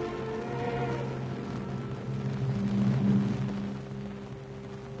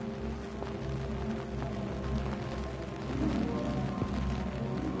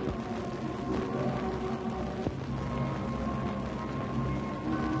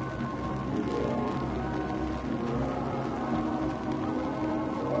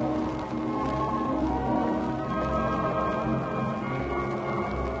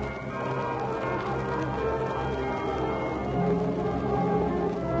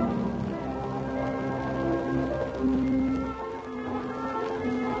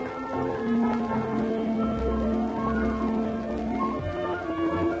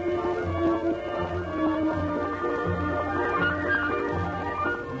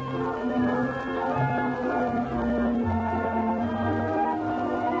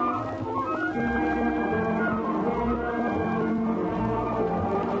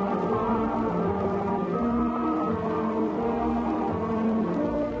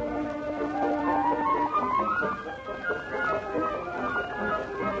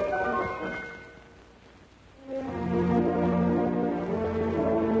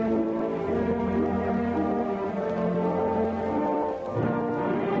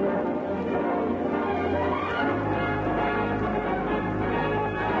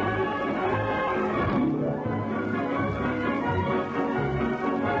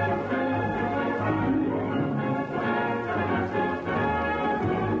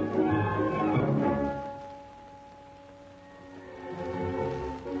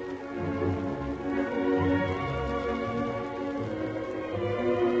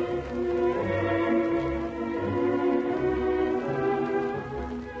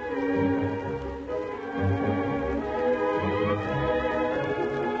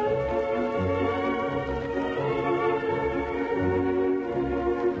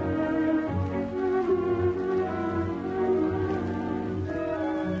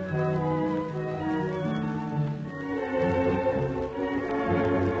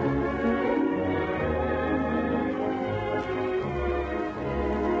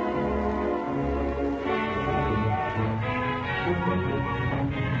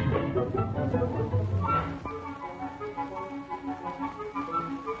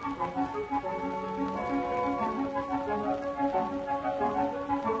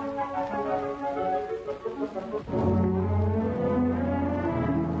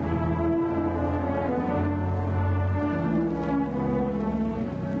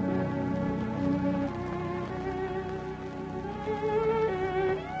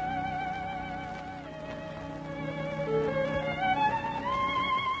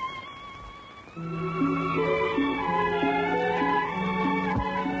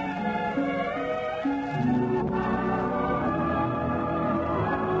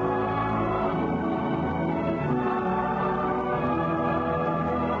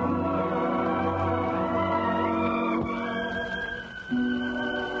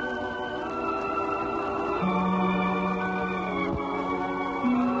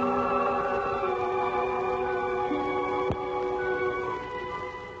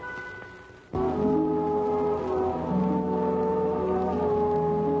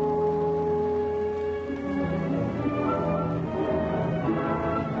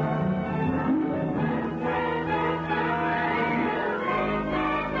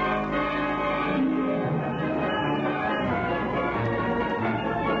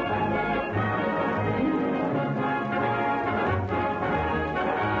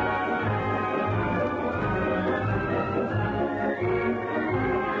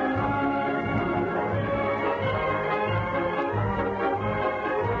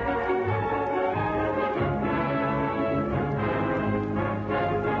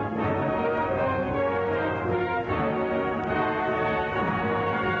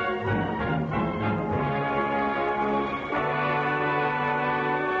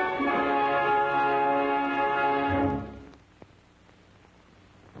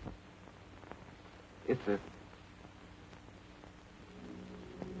 It's a...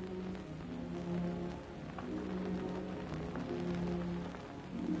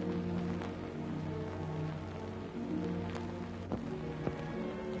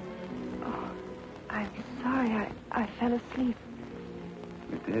 Oh, I'm sorry. I fell asleep.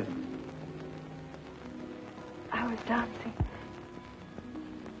 You did? I was dancing.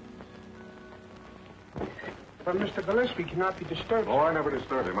 But Mr. Gillespie cannot be disturbed. Oh, I never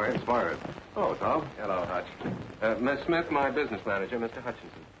disturb him. I inspired. Oh, Tom. Hello, Hutch. Miss Smith, my business manager, Mr.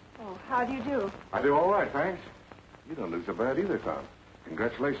 Hutchinson. Oh, how do you do? I do all right, thanks. You don't look so bad either, Tom.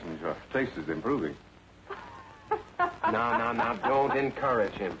 Congratulations. Your taste is improving. Now, don't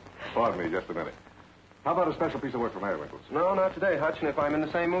encourage him. Pardon me just a minute. How about a special piece of work from Winkles? No, not today, Hutch, and if I'm in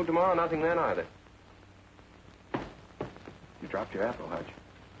the same mood tomorrow, nothing then either. You dropped your apple, Hutch.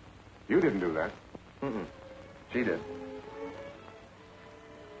 You didn't do that. Mm-mm. She did.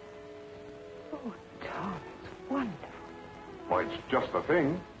 Oh, Tom, it's wonderful. Why, it's just the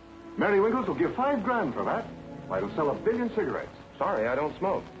thing. Mary Winkles will give $5 grand for that. Why, it'll sell 1 billion cigarettes. Sorry, I don't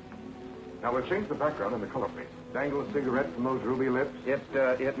smoke. Now, we'll change the background and the color, please. Dangle a cigarette from those ruby lips.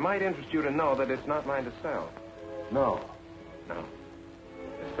 It might interest you to know that it's not mine to sell. No. No.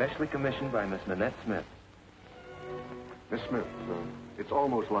 Especially commissioned by Miss Nanette Smith. Miss Smith, it's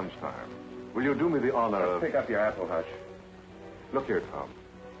almost lunchtime. Will you do me the honor of... Pick up your apple, Hutch. Look here, Tom.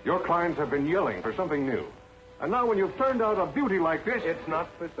 Your clients have been yelling for something new. And now when you've turned out a beauty like this... It's not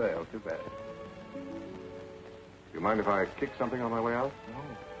for sale. Too bad. You mind if I kick something on my way out?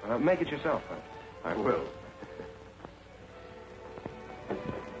 No. Make it yourself, Hutch. I will.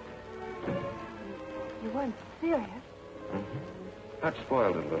 You weren't serious. Mm-hmm. Hutch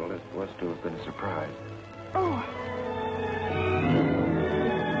spoiled it a little. It was to have been a surprise. Oh.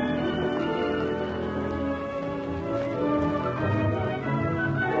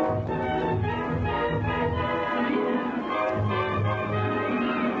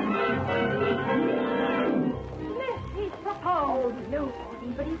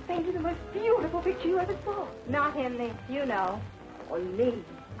 But he's painted the most beautiful picture you ever saw. Not him, Lee. You know. Oh, Lee.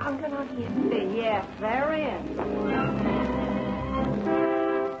 Uncle not here. Yes, they're in.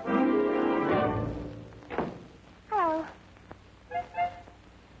 Hello.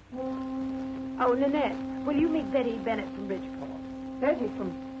 Oh, Nanette, will you meet Betty Bennett from Bridgeport? Betty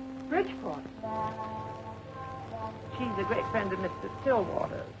from Bridgeport. She's a great friend of Mr.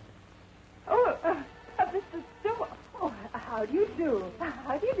 Stillwater's. Oh, Mr. Stillwater. Oh, how do you do?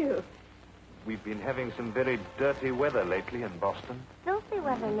 How do you do? We've been having some very dirty weather lately in Boston. Filthy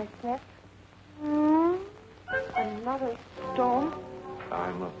weather, Miss Smith. Another storm?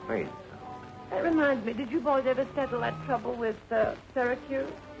 I'm afraid so. That reminds me, did you boys ever settle that trouble with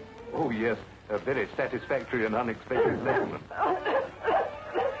Syracuse? Oh, yes. A very satisfactory and unexpected settlement.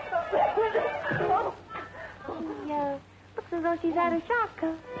 Yeah. Looks as though she's had a shock.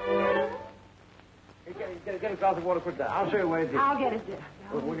 Hey, get a glass of water quick. I'll show you where it is. I'll get it, dear.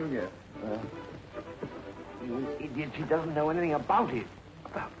 What do you get? You idiot, she doesn't know anything about it.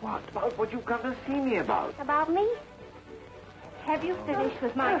 About what? About what you've come to see me about. About me? Have you finished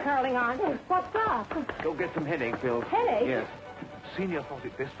with my curling on? What's up? Go get some headache pills. Headache? Yes. Senior thought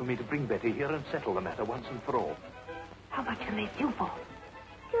it best for me to bring Betty here and settle the matter once and for all. How much can they sue for?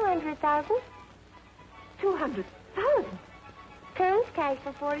 200,000. 200,000? Terms cash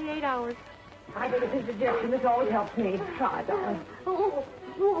for 48 hours. I think it's a suggestion. This always helps me. Try, darling.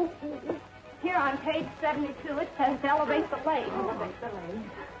 Here on page 72, it says elevate the leg. Elevate the leg.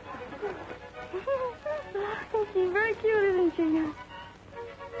 She's very cute, isn't she?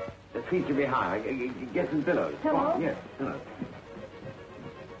 The feet should be high. Get some pillows. Pillows? Oh, yes, pillows.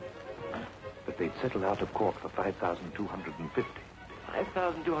 But they'd settled out of court for 5,250.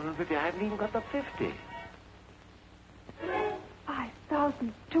 5,250. I haven't even got the 50.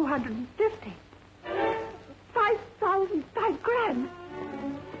 5,250. 5,000, $5,000.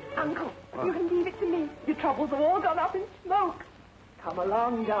 Uncle, you can leave it to me. Your troubles have all gone up in smoke. Come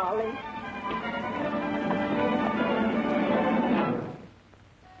along, darling.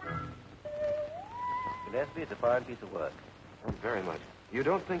 Gillespie, it's a fine piece of work. Oh, very much. You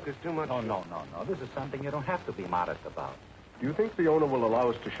don't think there's too much... Oh, no. This is something you don't have to be modest about. Do you think the owner will allow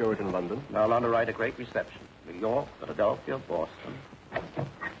us to show it in London? I'll underwrite a great reception. New York, Philadelphia, Boston.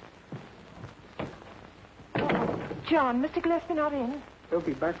 John, Mr. Gillespie not in? He'll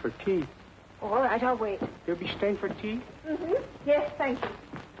be back for tea. All right, I'll wait. He'll be staying for tea? Mm-hmm. Yes, thank you.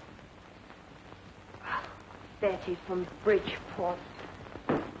 Betty from Bridgeport.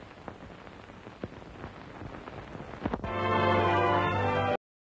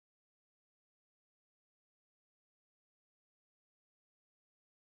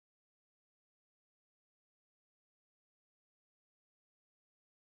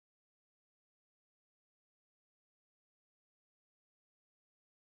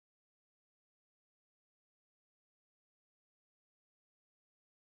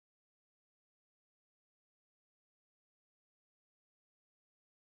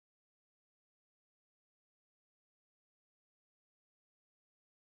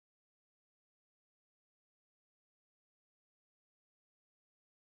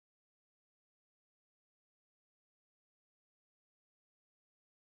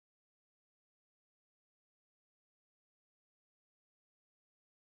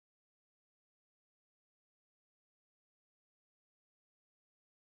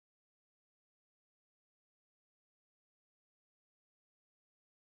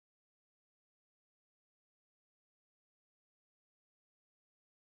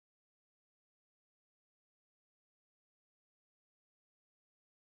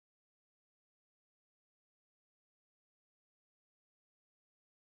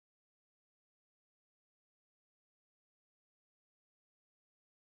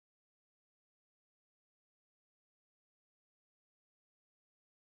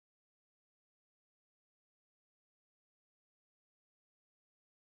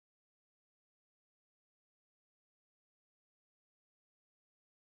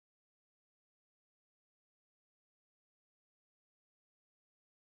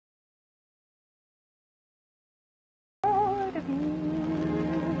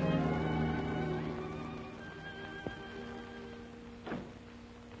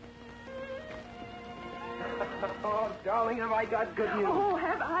 Oh, darling, have I got good news? Oh,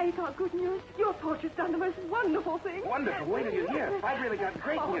 have I got good news? Your portrait's done the most wonderful thing. Wonderful. Wait till you hear. I've really got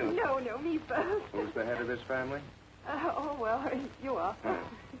great news. No, me first. Who's the head of this family? Well, you are.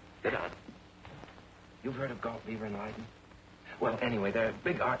 Sit down. You've heard of Galt Beaver and Leiden? Well, anyway, they're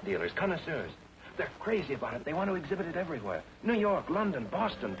big art dealers, connoisseurs. They're crazy about it. They want to exhibit it everywhere. New York, London,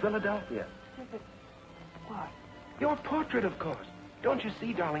 Boston, Philadelphia. What? Your portrait, of course. Don't you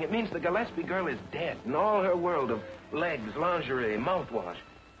see, darling? It means the Gillespie girl is dead, and all her world of legs, lingerie, mouthwash.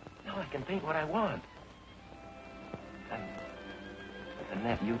 Now I can paint what I want. And,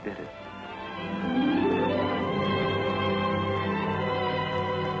 Nanette, you did it.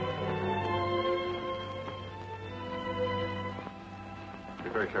 Be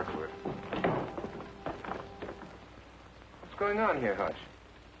very careful with it. What's going on here, Hutch?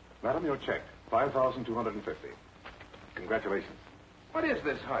 Madam, you're checked. 5,250. Congratulations. What is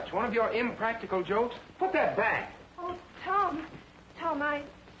this, Hutch? One of your impractical jokes? Put that back. Oh, Tom, I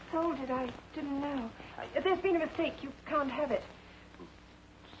sold it. I didn't know. There's been a mistake. You can't have it.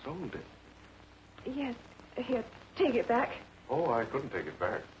 Sold it? Yes. Here, take it back. Oh, I couldn't take it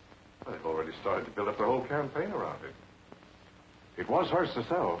back. I've already started to build up the whole campaign around it. It was hers to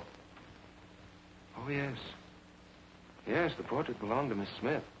sell. Oh, yes. Yes, the portrait belonged to Miss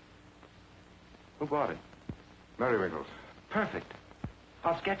Smith. Who bought it? Mary Winkles. Perfect.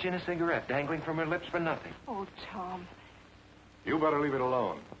 I'll sketch in a cigarette dangling from her lips for nothing. Oh, Tom. You better leave it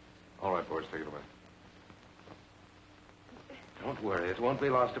alone. All right, boys, take it away. Don't worry, it won't be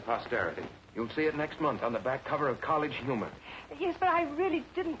lost to posterity. You'll see it next month on the back cover of College Humor. Yes, but I really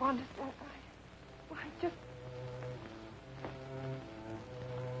didn't want to... I just...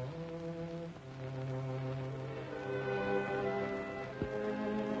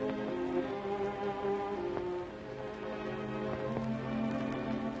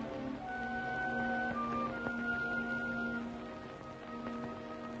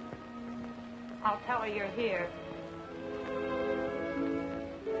 I'll tell her you're here.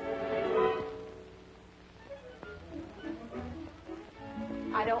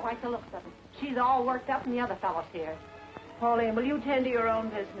 I don't like the looks of it. She's all worked up and the other fellow's here. Pauline, will you tend to your own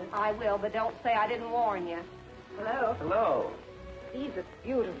business? I will, but don't say I didn't warn you. Hello? Hello. These are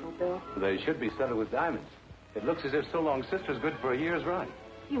beautiful, Bill. They should be studded with diamonds. It looks as if So Long Sister's good for a year's run.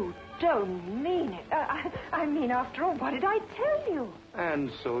 You don't mean it. I mean, after all, what did I tell you?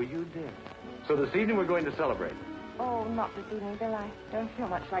 And so you did. So this evening we're going to celebrate. Oh, not this evening, Bill. I don't feel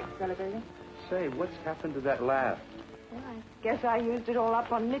much like celebrating. Say, what's happened to that laugh? Well, I guess I used it all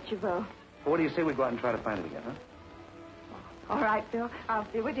up on Mitchellville. Well, what do you say we go out and try to find it again, huh? All right, Bill. I'll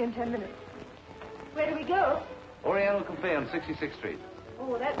be with you in 10 minutes. Where do we go? Oriental Cafe on 66th Street.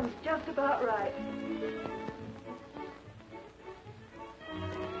 Oh, that was just about right.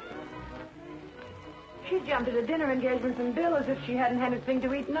 She jumped at a dinner engagement from Bill as if she hadn't had anything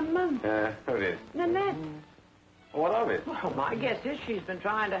to eat in a month. Who did? Nanette. What of it? Well, my guess is she's been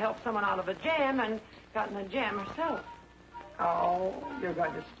trying to help someone out of a jam and gotten a jam herself. Oh, you're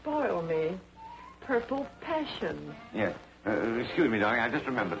going to spoil me. Purple passion. Yes. Excuse me, darling. I just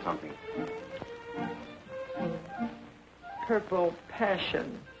remembered something. Purple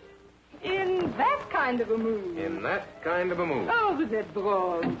passion. In that kind of a mood. In that kind of a mood. Oh, vous êtes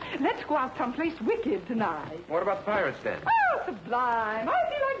drôle. Let's go out someplace wicked tonight. What about the Pirates Den? Oh, sublime. I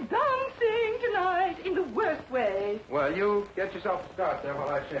feel like dancing tonight in the worst way. Well, you get yourself a start there while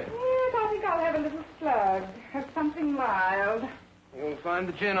I change. Yes, I think I'll have a little slug. Have something mild. You'll find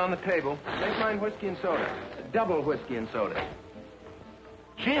the gin on the table. Make mine whiskey and soda. Double whiskey and soda.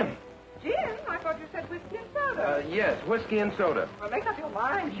 Jim. Jim? I thought you said whiskey and soda. Yes, whiskey and soda. Well, make up your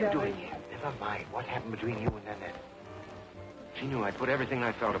mind, You do Shirley. it here. Never mind. What happened between you and Nanette? She knew I'd put everything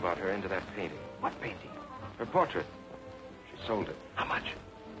I felt about her into that painting. What painting? Her portrait. She sold it. How much?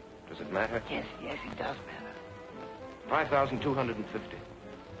 Does it matter? Yes, it does matter. 5,250.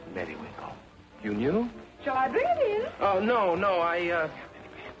 Mary Winkle. You knew? Shall I bring it in? Oh, no,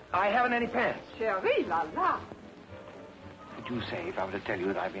 I haven't any pants. Chérie, la la. What would you say if I were to tell you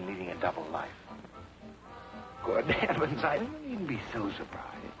that I've been leading a double life? Good heavens, I... You needn't be so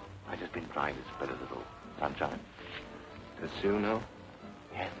surprised. I've just been trying to spread a little sunshine. Does Sue know?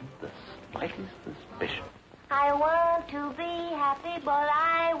 He hasn't the slightest suspicion. I want to be happy, but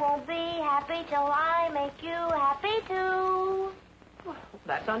I won't be happy till I make you happy too. Well,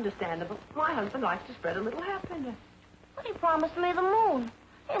 that's understandable. My husband likes to spread a little happiness. But he promised me the moon.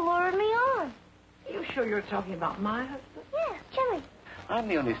 He lured me on. You sure you're talking about my husband? Yes, Jimmy. I'm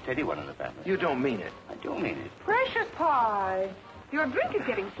the only steady one in the family. You don't mean it. I do mean it. Precious pie. Your drink is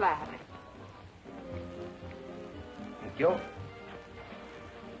getting flat. Thank you.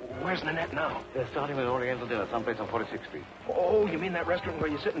 Where's Nanette now? They're starting with Oriental dinner someplace on 46th Street. Oh, you mean that restaurant where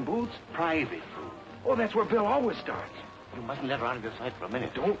you sit in booths? Private food. Oh, that's where Bill always starts. You mustn't let her out of your sight for a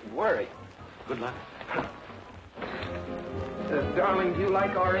minute. Don't worry. Good luck. Darling, do you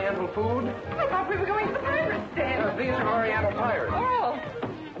like Oriental food? I thought we were going to the pirate's den. These are Oriental pirates. Oh.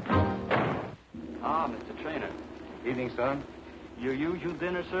 Ah, Mr. Trainer. Evening, son. Your usual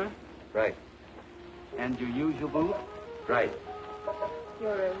dinner, sir? Right. And your usual booth? Right.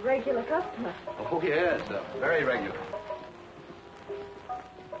 You're a regular customer. Oh, yes. Very regular.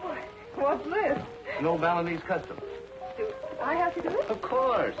 What's this? No Balinese custom. Do I have to do it? Of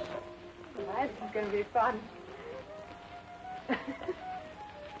course. Well, this is going to be fun.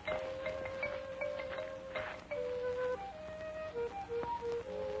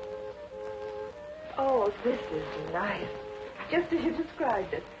 Oh, this is nice. Just as you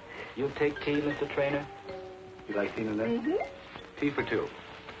described it. You'll take tea, Mr. Trainer? You like tea, Nanette? Mm-hmm. Tea for two.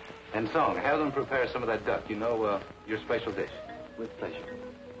 And Song, have them prepare some of that duck. You know, your special dish. With pleasure.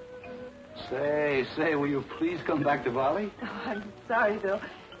 Say, will you please come back to Bali? Oh, I'm sorry, Bill.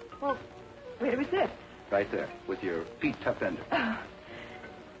 Well, where do we sit? Right there, with your feet tucked under.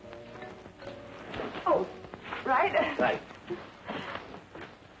 Oh, right? Right.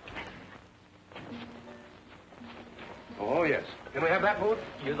 Oh, yes. Can we have that booth?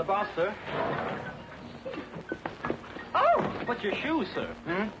 You're the boss, sir. Oh! What's your shoes, sir?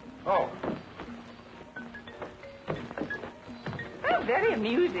 Hmm? Oh. Oh, very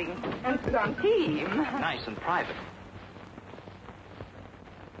amusing. And put on team. Nice and private.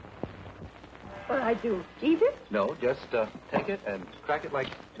 What do I do? Eat it? No, just take it and crack it like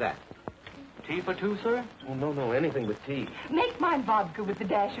that. Tea for two, sir? Oh, no, anything but tea. Make mine vodka with a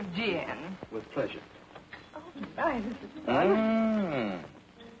dash of gin. With pleasure. Oh, nice. This is fun.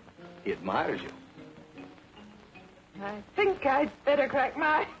 He admires you. I think I'd better crack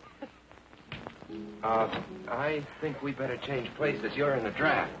mine. I think we better change places. You're in a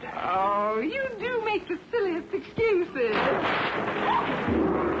draft. Oh, you do make the silliest excuses.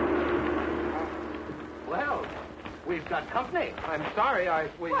 Well, we've got company. I'm sorry, Why,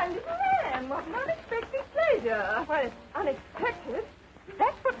 little man, what an unexpected pleasure. Well, it's unexpected.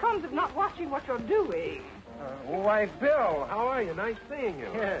 That's what comes of not watching what you're doing. Why, Bill, how are you? Nice seeing you.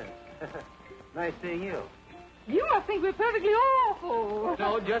 Yes. Nice seeing you. You must think we're perfectly awful.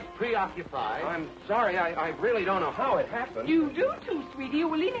 No, just preoccupied. I'm sorry, I really don't know how it happened. You do too, sweetie. You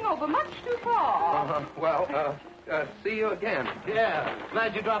were leaning over much too far. See you again. Yeah,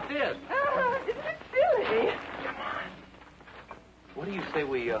 glad you dropped in. Isn't it silly? What do you say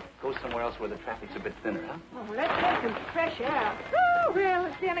we go somewhere else where the traffic's a bit thinner, huh? Oh, let's get some fresh air. Oh, well,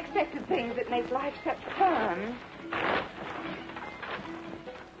 it's the unexpected things that make life such fun.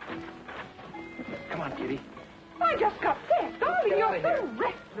 Come on, Kitty. I just got sick. Darling, Get you're out so of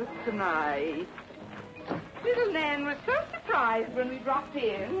restless tonight. Little Nan was so surprised when we dropped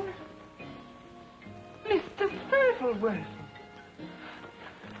in. Mr. Furtleworth.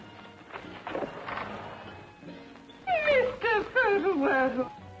 Mr.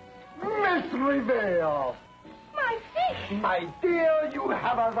 Furtleworth. Miss Rivera. My fish. My dear, you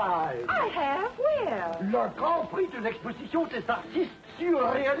have arrived. I have? Where? Le Grand Prix de l'exposition des artistes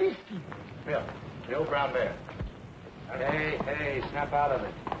surréalistes. Bill, the old brown bear. Hey, snap out of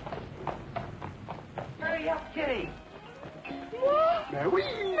it. Hurry up, Kitty. Mais oui.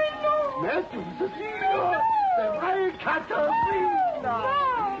 Mais non. Mais tout ceci, c'est vrai, Catherine. No.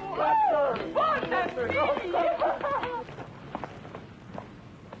 Catherine.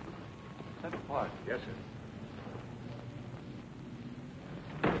 Central Park. Yes, sir.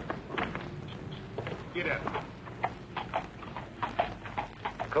 Get up.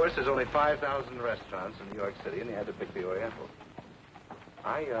 Of course, there's only 5,000 restaurants in New York City, and you had to pick the Oriental.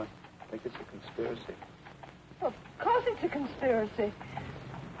 I think it's a conspiracy. Of course it's a conspiracy.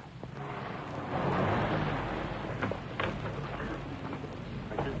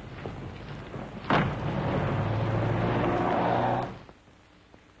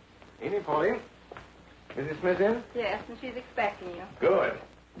 Evening, Pauline. Mrs. Smith in? Yes, and she's expecting you. Good.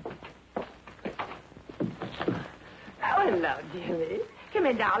 Oh, hello, dearie. Come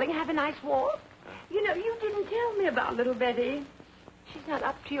in, darling. Have a nice walk. You know, you didn't tell me about little Betty. She's not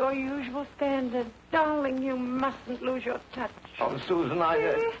up to your usual standard. Darling, you mustn't lose your touch. Oh, Susan,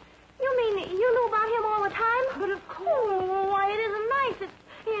 You mean you knew about him all the time? But of course. Oh, why, it isn't nice.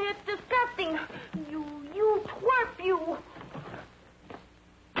 It's disgusting. You twerp, you.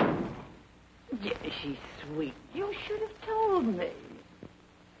 Yeah, she's sweet. You should have told me.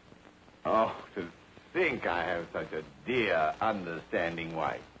 Oh, to think I have such a dear, understanding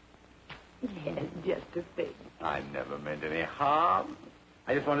wife. Yes, just to think. I never meant any harm.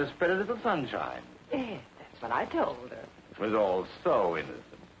 I just want to spread a little sunshine. Yes, that's what I told her. It was all so innocent.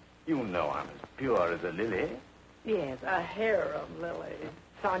 You know I'm as pure as a lily. Yes, a harem lily.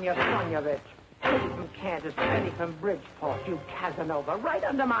 Sonia Sonyovich. From Kansas, Betty from Bridgeport, you Casanova, right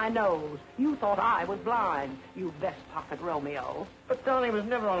under my nose. You thought I was blind, you vest pocket Romeo. But, darling, it was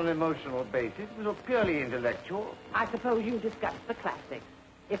never on an emotional basis. It was all purely intellectual. I suppose you discussed the classics.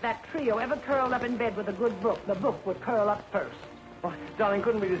 If that trio ever curled up in bed with a good book, the book would curl up first. Oh, darling,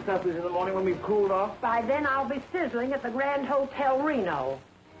 couldn't we discuss this in the morning when we've cooled off? By then, I'll be sizzling at the Grand Hotel Reno.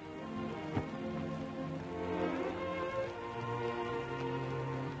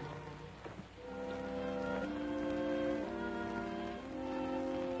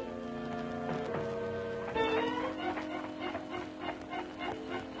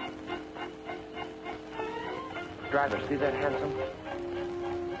 Driver, see that hansom?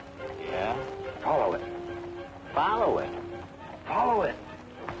 Yeah? Follow it. Follow it. Follow it.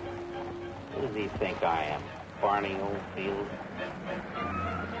 Who does he think I am? Barney Oldfield?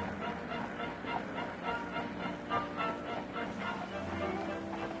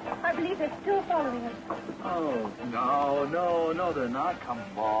 I believe they're still following us. Oh, no, they're not. Come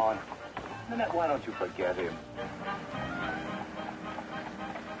on. Nanette, why don't you forget him?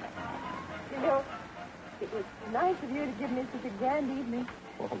 You know, it was nice of you to give me such a grand evening.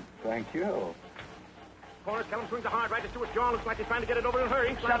 Well, thank you. Corner, tell him swings the hard right to Stuart John. Looks like he's trying to get it over in a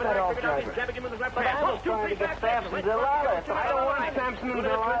hurry. Shut that off, driver. Jabbing him with his left But hand. I was trying to get Samson and Delilah. I don't want Samson and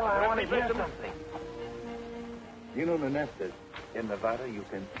Delilah. I want to hear something. You know, Nanette, that in Nevada you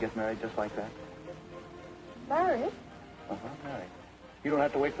can get married just like that? Married? Married. You don't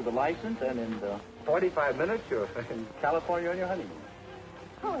have to wait for the license, and in 45 minutes you're in California on your honeymoon.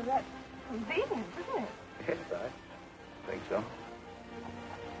 Oh, that's convenient, isn't it? Yes, I think so.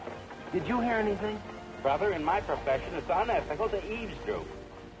 Did you hear anything? Brother, in my profession, it's unethical to eavesdroop.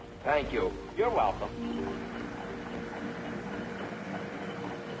 Thank you. You're welcome.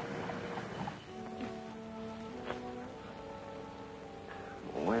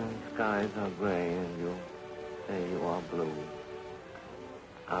 When skies are gray and you say you are blue,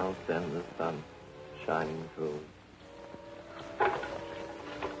 I'll send the sun shining through.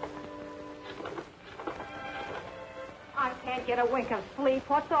 I can't get a wink of sleep.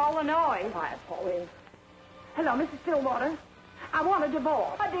 What's all the noise? Quiet, Pauline. Hello, Mrs. Stillwater. I want a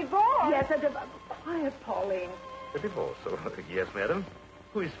divorce. A divorce? Yes, a divorce. Quiet, Pauline. A divorce. Oh, yes, madam.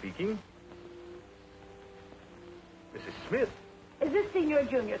 Who is speaking? Mrs. Smith. Is this Senior or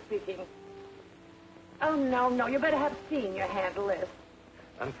Junior speaking? Oh, no. You better have Senior handle this.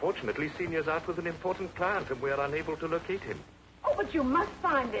 Unfortunately, Senior's out with an important client, and we are unable to locate him. Oh, but you must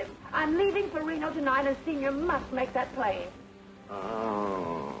find him. I'm leaving for Reno tonight, and Senior must make that plain.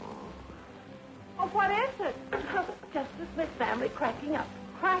 Oh. Oh, what is it? Just the Smith family cracking up.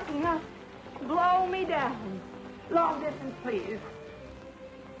 Cracking up. Blow me down. Long distance, please.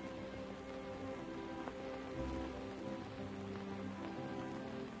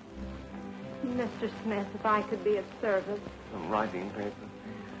 Mr. Smith, if I could be of service. Some writing paper.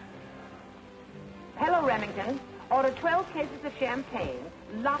 Hello, Remington. Order 12 cases of champagne,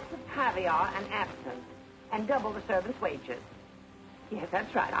 lots of caviar and absinthe, and double the servant's wages. Yes,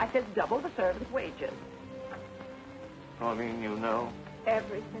 that's right. I said double the servant's wages. Pauline, you know,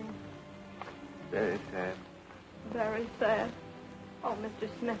 Everything. very sad. Very sad. Oh, Mr.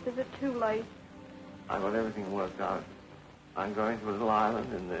 Smith, is it too late? I got everything worked out. I'm going to a little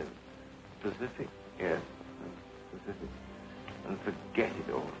island in the Pacific. Yes, the Pacific. And forget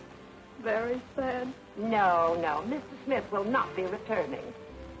it all. Very sad. No. Mr. Smith will not be returning.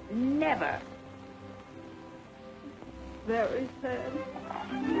 Never. Very sad.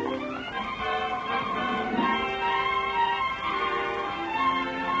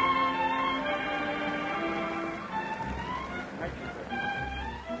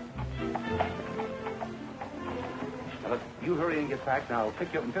 Now, you hurry and get back. Now, I'll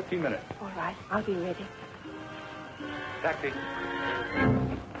pick you up in 15 minutes. All right, I'll be ready. Taxi.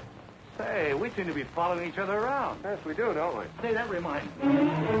 Say, we seem to be following each other around. Yes, we do, don't we? Say, that reminds me.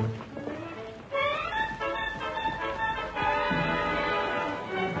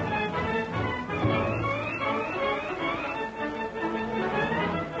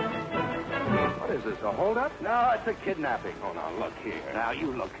 What is this, a holdup? No, it's a kidnapping. Oh, now, look here. Now,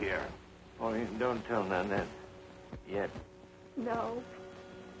 you look here. Pauline, don't tell Nanette. Yet. No.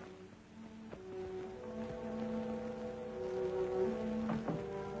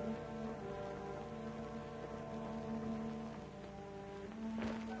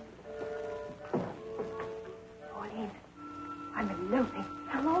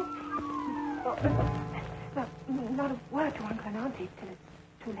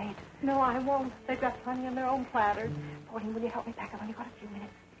 too late. No, I won't. They've got plenty on their own platters. Pauline, will you help me pack? I've only got a few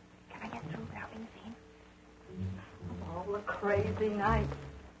minutes. Can I get through without being seen? Oh, a crazy night.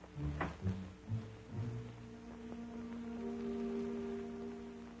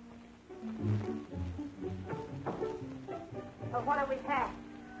 Well, what have we packed?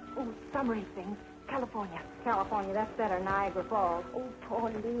 Oh, summery things. California. California, that's better. Niagara Falls. Oh,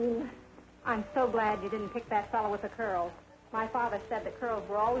 Pauline. I'm so glad you didn't pick that fellow with the curls. My father said that curls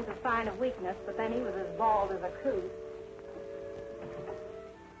were always a sign of weakness, but then he was as bald as a coot.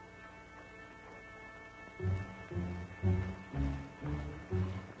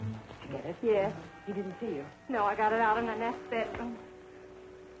 Did you get it? Yes. He didn't see you. No, I got it out in Nanette's bedroom.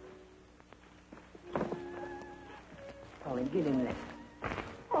 Pauline, get in there.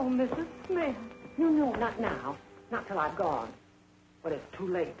 Oh, Mrs. Smith. No, not now. Not till I've gone. But it's too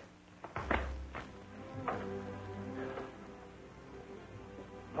late.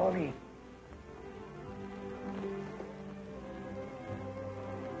 Pauline.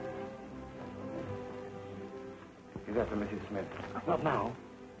 You got to Mrs. Smith. Not now.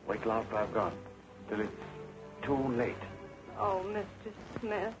 Wait till after I've gone. Till it's too late. Oh, Mr.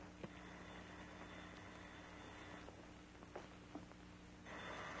 Smith.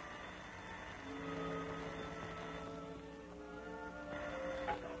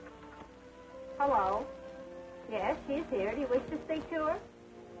 Hello. Yes, she's here. Do you wish to speak to her?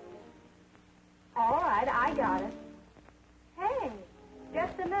 All right, I got it. Hey,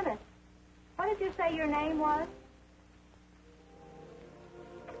 just a minute. What did you say your name was?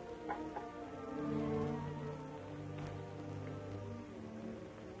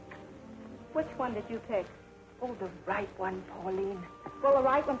 Which one did you pick? Oh, the right one, Pauline. Well, the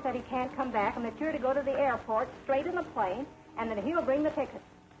right one said he can't come back and that you're to go to the airport straight in the plane and that he'll bring the tickets.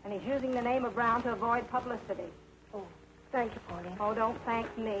 And he's using the name of Brown to avoid publicity. Oh, thank you, Pauline. Oh, don't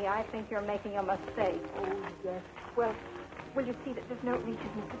thank me. I think you're making a mistake. Oh, yes. Well, will you see that this note reaches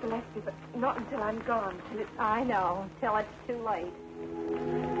Mr. Gillespie, but not until I'm gone, till it's... I know, till it's too late.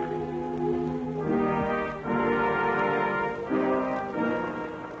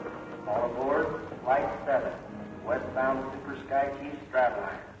 All aboard, Flight 7, westbound Super Sky Chief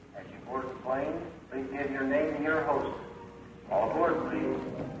Stratline. As you board the plane, please give your name and your host. All aboard, please.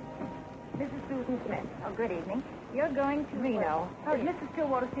 This is Susan Smith. Oh, good evening. You're going to Reno. Has Mr.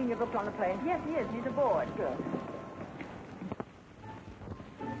 Stillwater Sr. booked on the plane? Yes, he is. He's aboard. Good.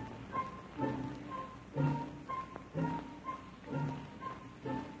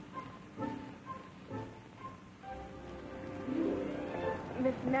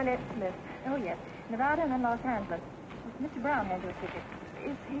 Miss Nanette Smith. Oh, yes. Nevada and then Los Angeles. Mr. Brown has your ticket.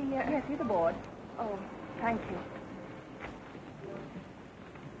 Is he... Yes, he's aboard. Oh, thank you.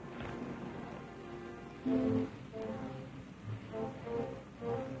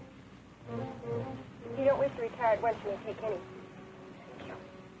 You don't wish to retire at once when you take any. Thank you.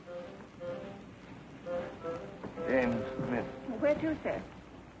 James Smith, Where to, sir?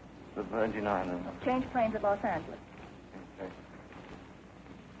 the Virgin Islands. Change planes at Los Angeles. Okay.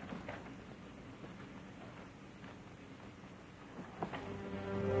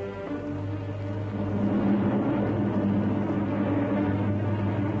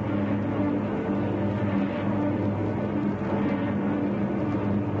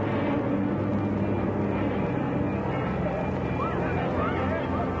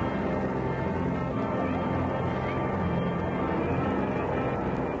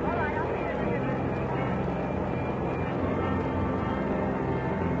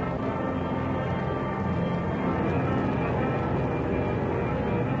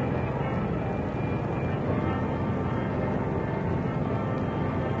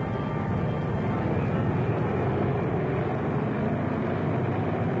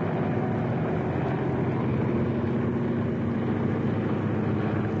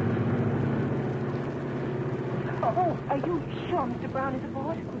 Oh, are you sure Mr. Brown is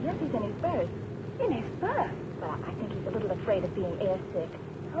aboard? Oh, yes, he's in his berth. In his berth? Well, I think he's a little afraid of being airsick.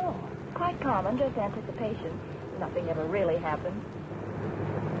 Oh. Quite common, just anticipation. Nothing ever really happens.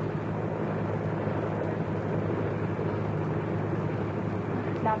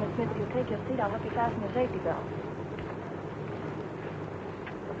 Now, Miss Smith, if you'll take your seat, I'll help you fasten your safety belt.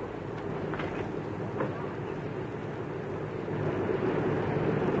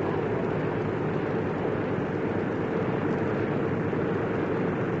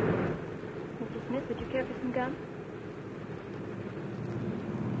 Mr. Smith, would you care for some gum?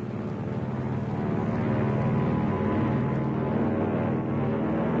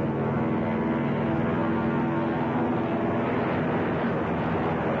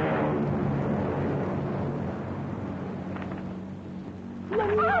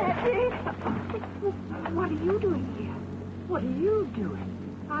 Nanette! What are you doing here? What are you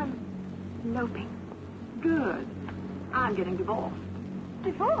doing? I'm eloping. Good. I'm getting divorced.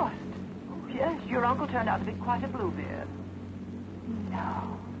 Divorced? Oh, yes, your uncle turned out to be quite a bluebeard.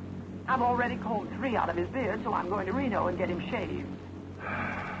 No. I've already combed 3 out of his beard, so I'm going to Reno and get him shaved.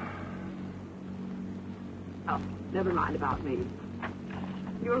 Oh, never mind about me.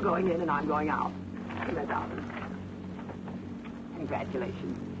 You're going in and I'm going out. Come here, darling.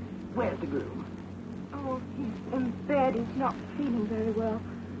 Congratulations. Where's the groom? Oh, he's in bed. He's not feeling very well.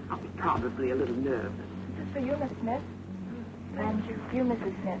 Oh, he's probably a little nervous. This is for you, Miss Smith. And you,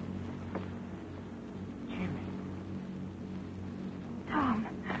 Mrs. Smith. Jimmy. Tom.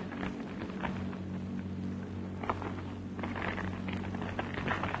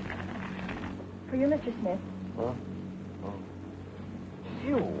 For you, Mr. Smith. Huh? Oh.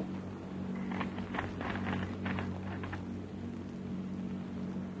 You.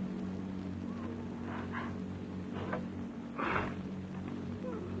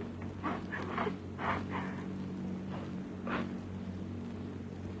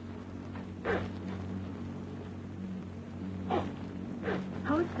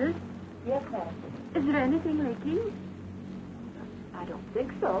 Hostess, Yes, ma'am. is there anything leaking? I don't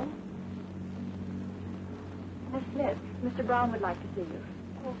think so. Miss Smith, Mr. Brown would like to see you.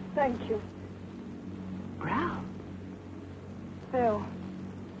 Oh, thank you. Brown? Phil.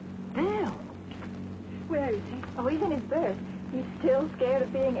 Bill? Where is he? Oh, he's in his berth. He's still scared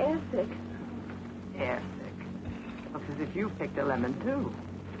of being airsick. Airsick. Looks as if you picked a lemon, too.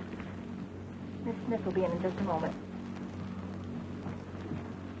 Miss Smith will be in just a moment.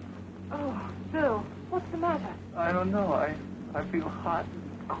 Oh, Phil, what's the matter? I don't know. I feel hot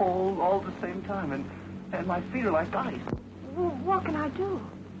and cold all at the same time, and my feet are like ice. Well, what can I do?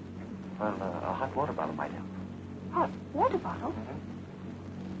 Well, a hot water bottle might help. Hot water bottle?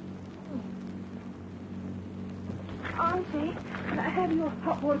 Auntie, can I have your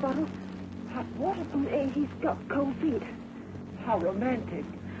hot water bottle? Hot water? He's got cold feet. How romantic.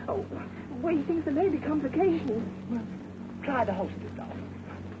 Oh, well, he thinks there may be complications. Well, try the hostess, darling.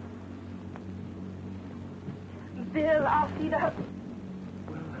 Bill, I'll see the...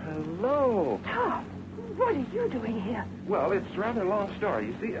 Well, hello. Tom, what are you doing here? Well, it's rather a long story.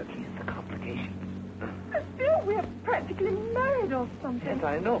 You see, at least the complications. Bill, we're practically married or something. Yes,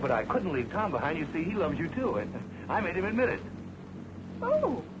 I know, but I couldn't leave Tom behind. You see, he loves you, too, and I made him admit it.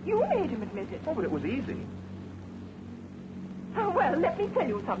 Oh, you made him admit it. Oh, but it was easy. Oh, well, let me tell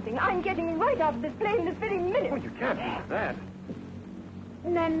you something. I'm getting right out of this plane this very minute. Oh, you can't do that.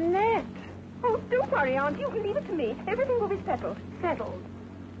 Nanette. Oh, don't worry, Aunt. You can leave it to me. Everything will be settled. Settled.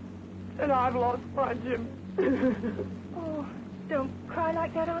 And I've lost my Jim. Oh, don't cry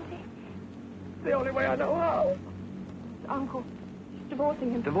like that, Auntie. It's the only way I know how. Uncle,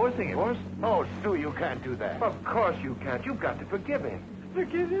 divorcing him. Divorcing him? Oh, Sue, you can't do that. Of course you can't. You've got to forgive him.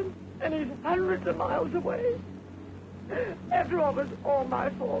 Forgive him? And he's hundreds of miles away. After all, it was all my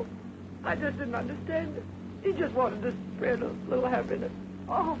fault. I just didn't understand it. He just wanted to spread a little happiness.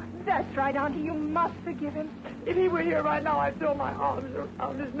 Oh, that's right, Auntie. You must forgive him. If he were here right now, I'd throw my arms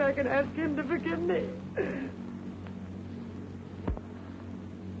around his neck and ask him to forgive me.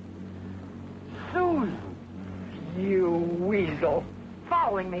 Susan, you weasel.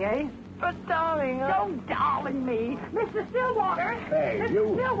 Following me, eh? But, darling, don't darling me. Mr. Stillwater. Hey, Mr.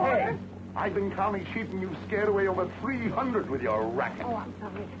 you. Stillwater. Hey. I've been counting sheep and you've scared away over 300 with your racket. Oh, I'm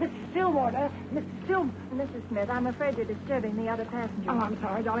sorry. Mr. Stillwater. Mrs. Smith, I'm afraid you're disturbing the other passengers. Oh, I'm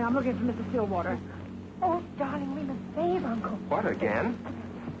sorry, darling. I'm looking for Mr. Stillwater. Oh, darling, we must save Uncle. What, again?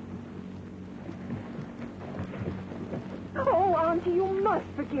 Oh, Auntie, you must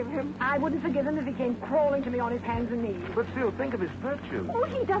forgive him. I wouldn't forgive him if he came crawling to me on his hands and knees. But still, think of his virtue. Oh,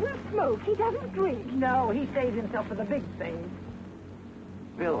 he doesn't smoke. He doesn't drink. No, he saves himself for the big things.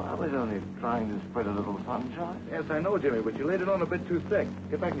 Bill, I was only trying to spread a little sunshine. Yes, I know, Jimmy, but you laid it on a bit too thick.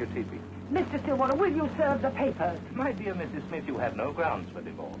 Get back in your teepee. Mr. Stillwater, will you serve the papers? My dear Mrs. Smith, you have no grounds for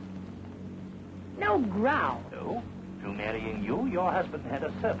divorce. No ground. No. Through marrying you, your husband had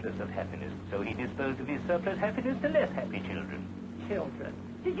a surplus of happiness, so he disposed of his surplus happiness to less happy children. Children.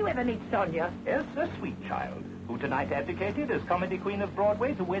 Did you ever meet Sonia? Yes, a sweet child, who tonight abdicated as comedy queen of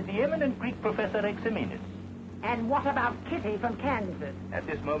Broadway to wed the eminent Greek professor Exemenes. And what about Kitty from Kansas? At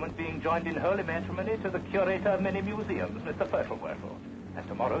this moment being joined in holy matrimony to the curator of many museums, Mr. Furtlewortle. And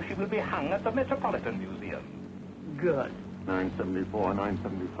tomorrow she will be hung at the Metropolitan Museum. Good. 974,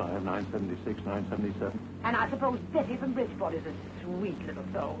 975, 976, 977. And I suppose Betty from Bridgeport is a sweet little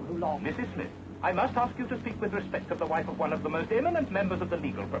soul who longs... Mrs. Smith, I must ask you to speak with respect of the wife of one of the most eminent members of the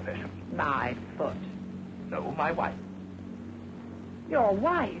legal profession. My foot. No, my wife. Your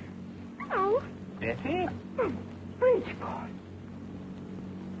wife? Oh, Betty? Bridgeport.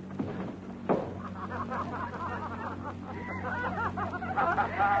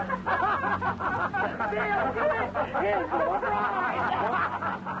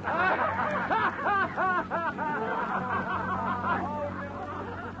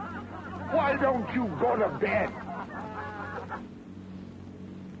 Why don't you go to bed?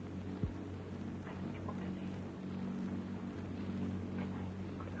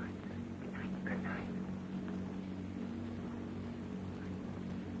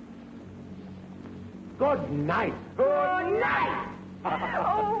 Good night. Good night!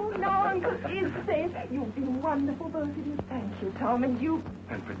 Oh, now, Uncle, is safe. You've been wonderful, both of you. Thank you, Tom, and you.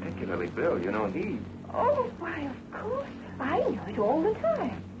 And particularly Bill. You know, he... Oh, why, of course. I know it all the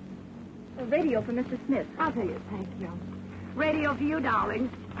time. A radio for Mr. Smith. I'll tell you, thank you. Radio for you,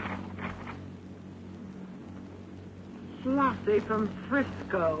 darling. Flossie from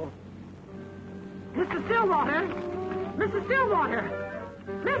Frisco. Mr. Stillwater! Mr. Stillwater!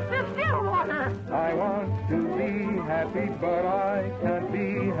 Mr. Stillwater! I want to be happy, but I can't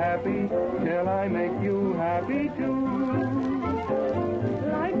be happy till I make you happy too.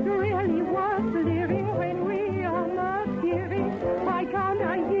 Life really was living when we are not giving. Why can't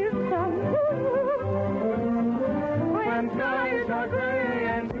I give some? When skies are gray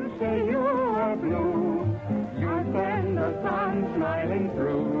and you say you are blue, you send the sun smiling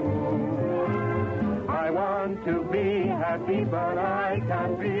through. I want to be happy, but I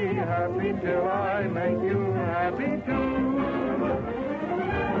can't be happy till I make you happy too.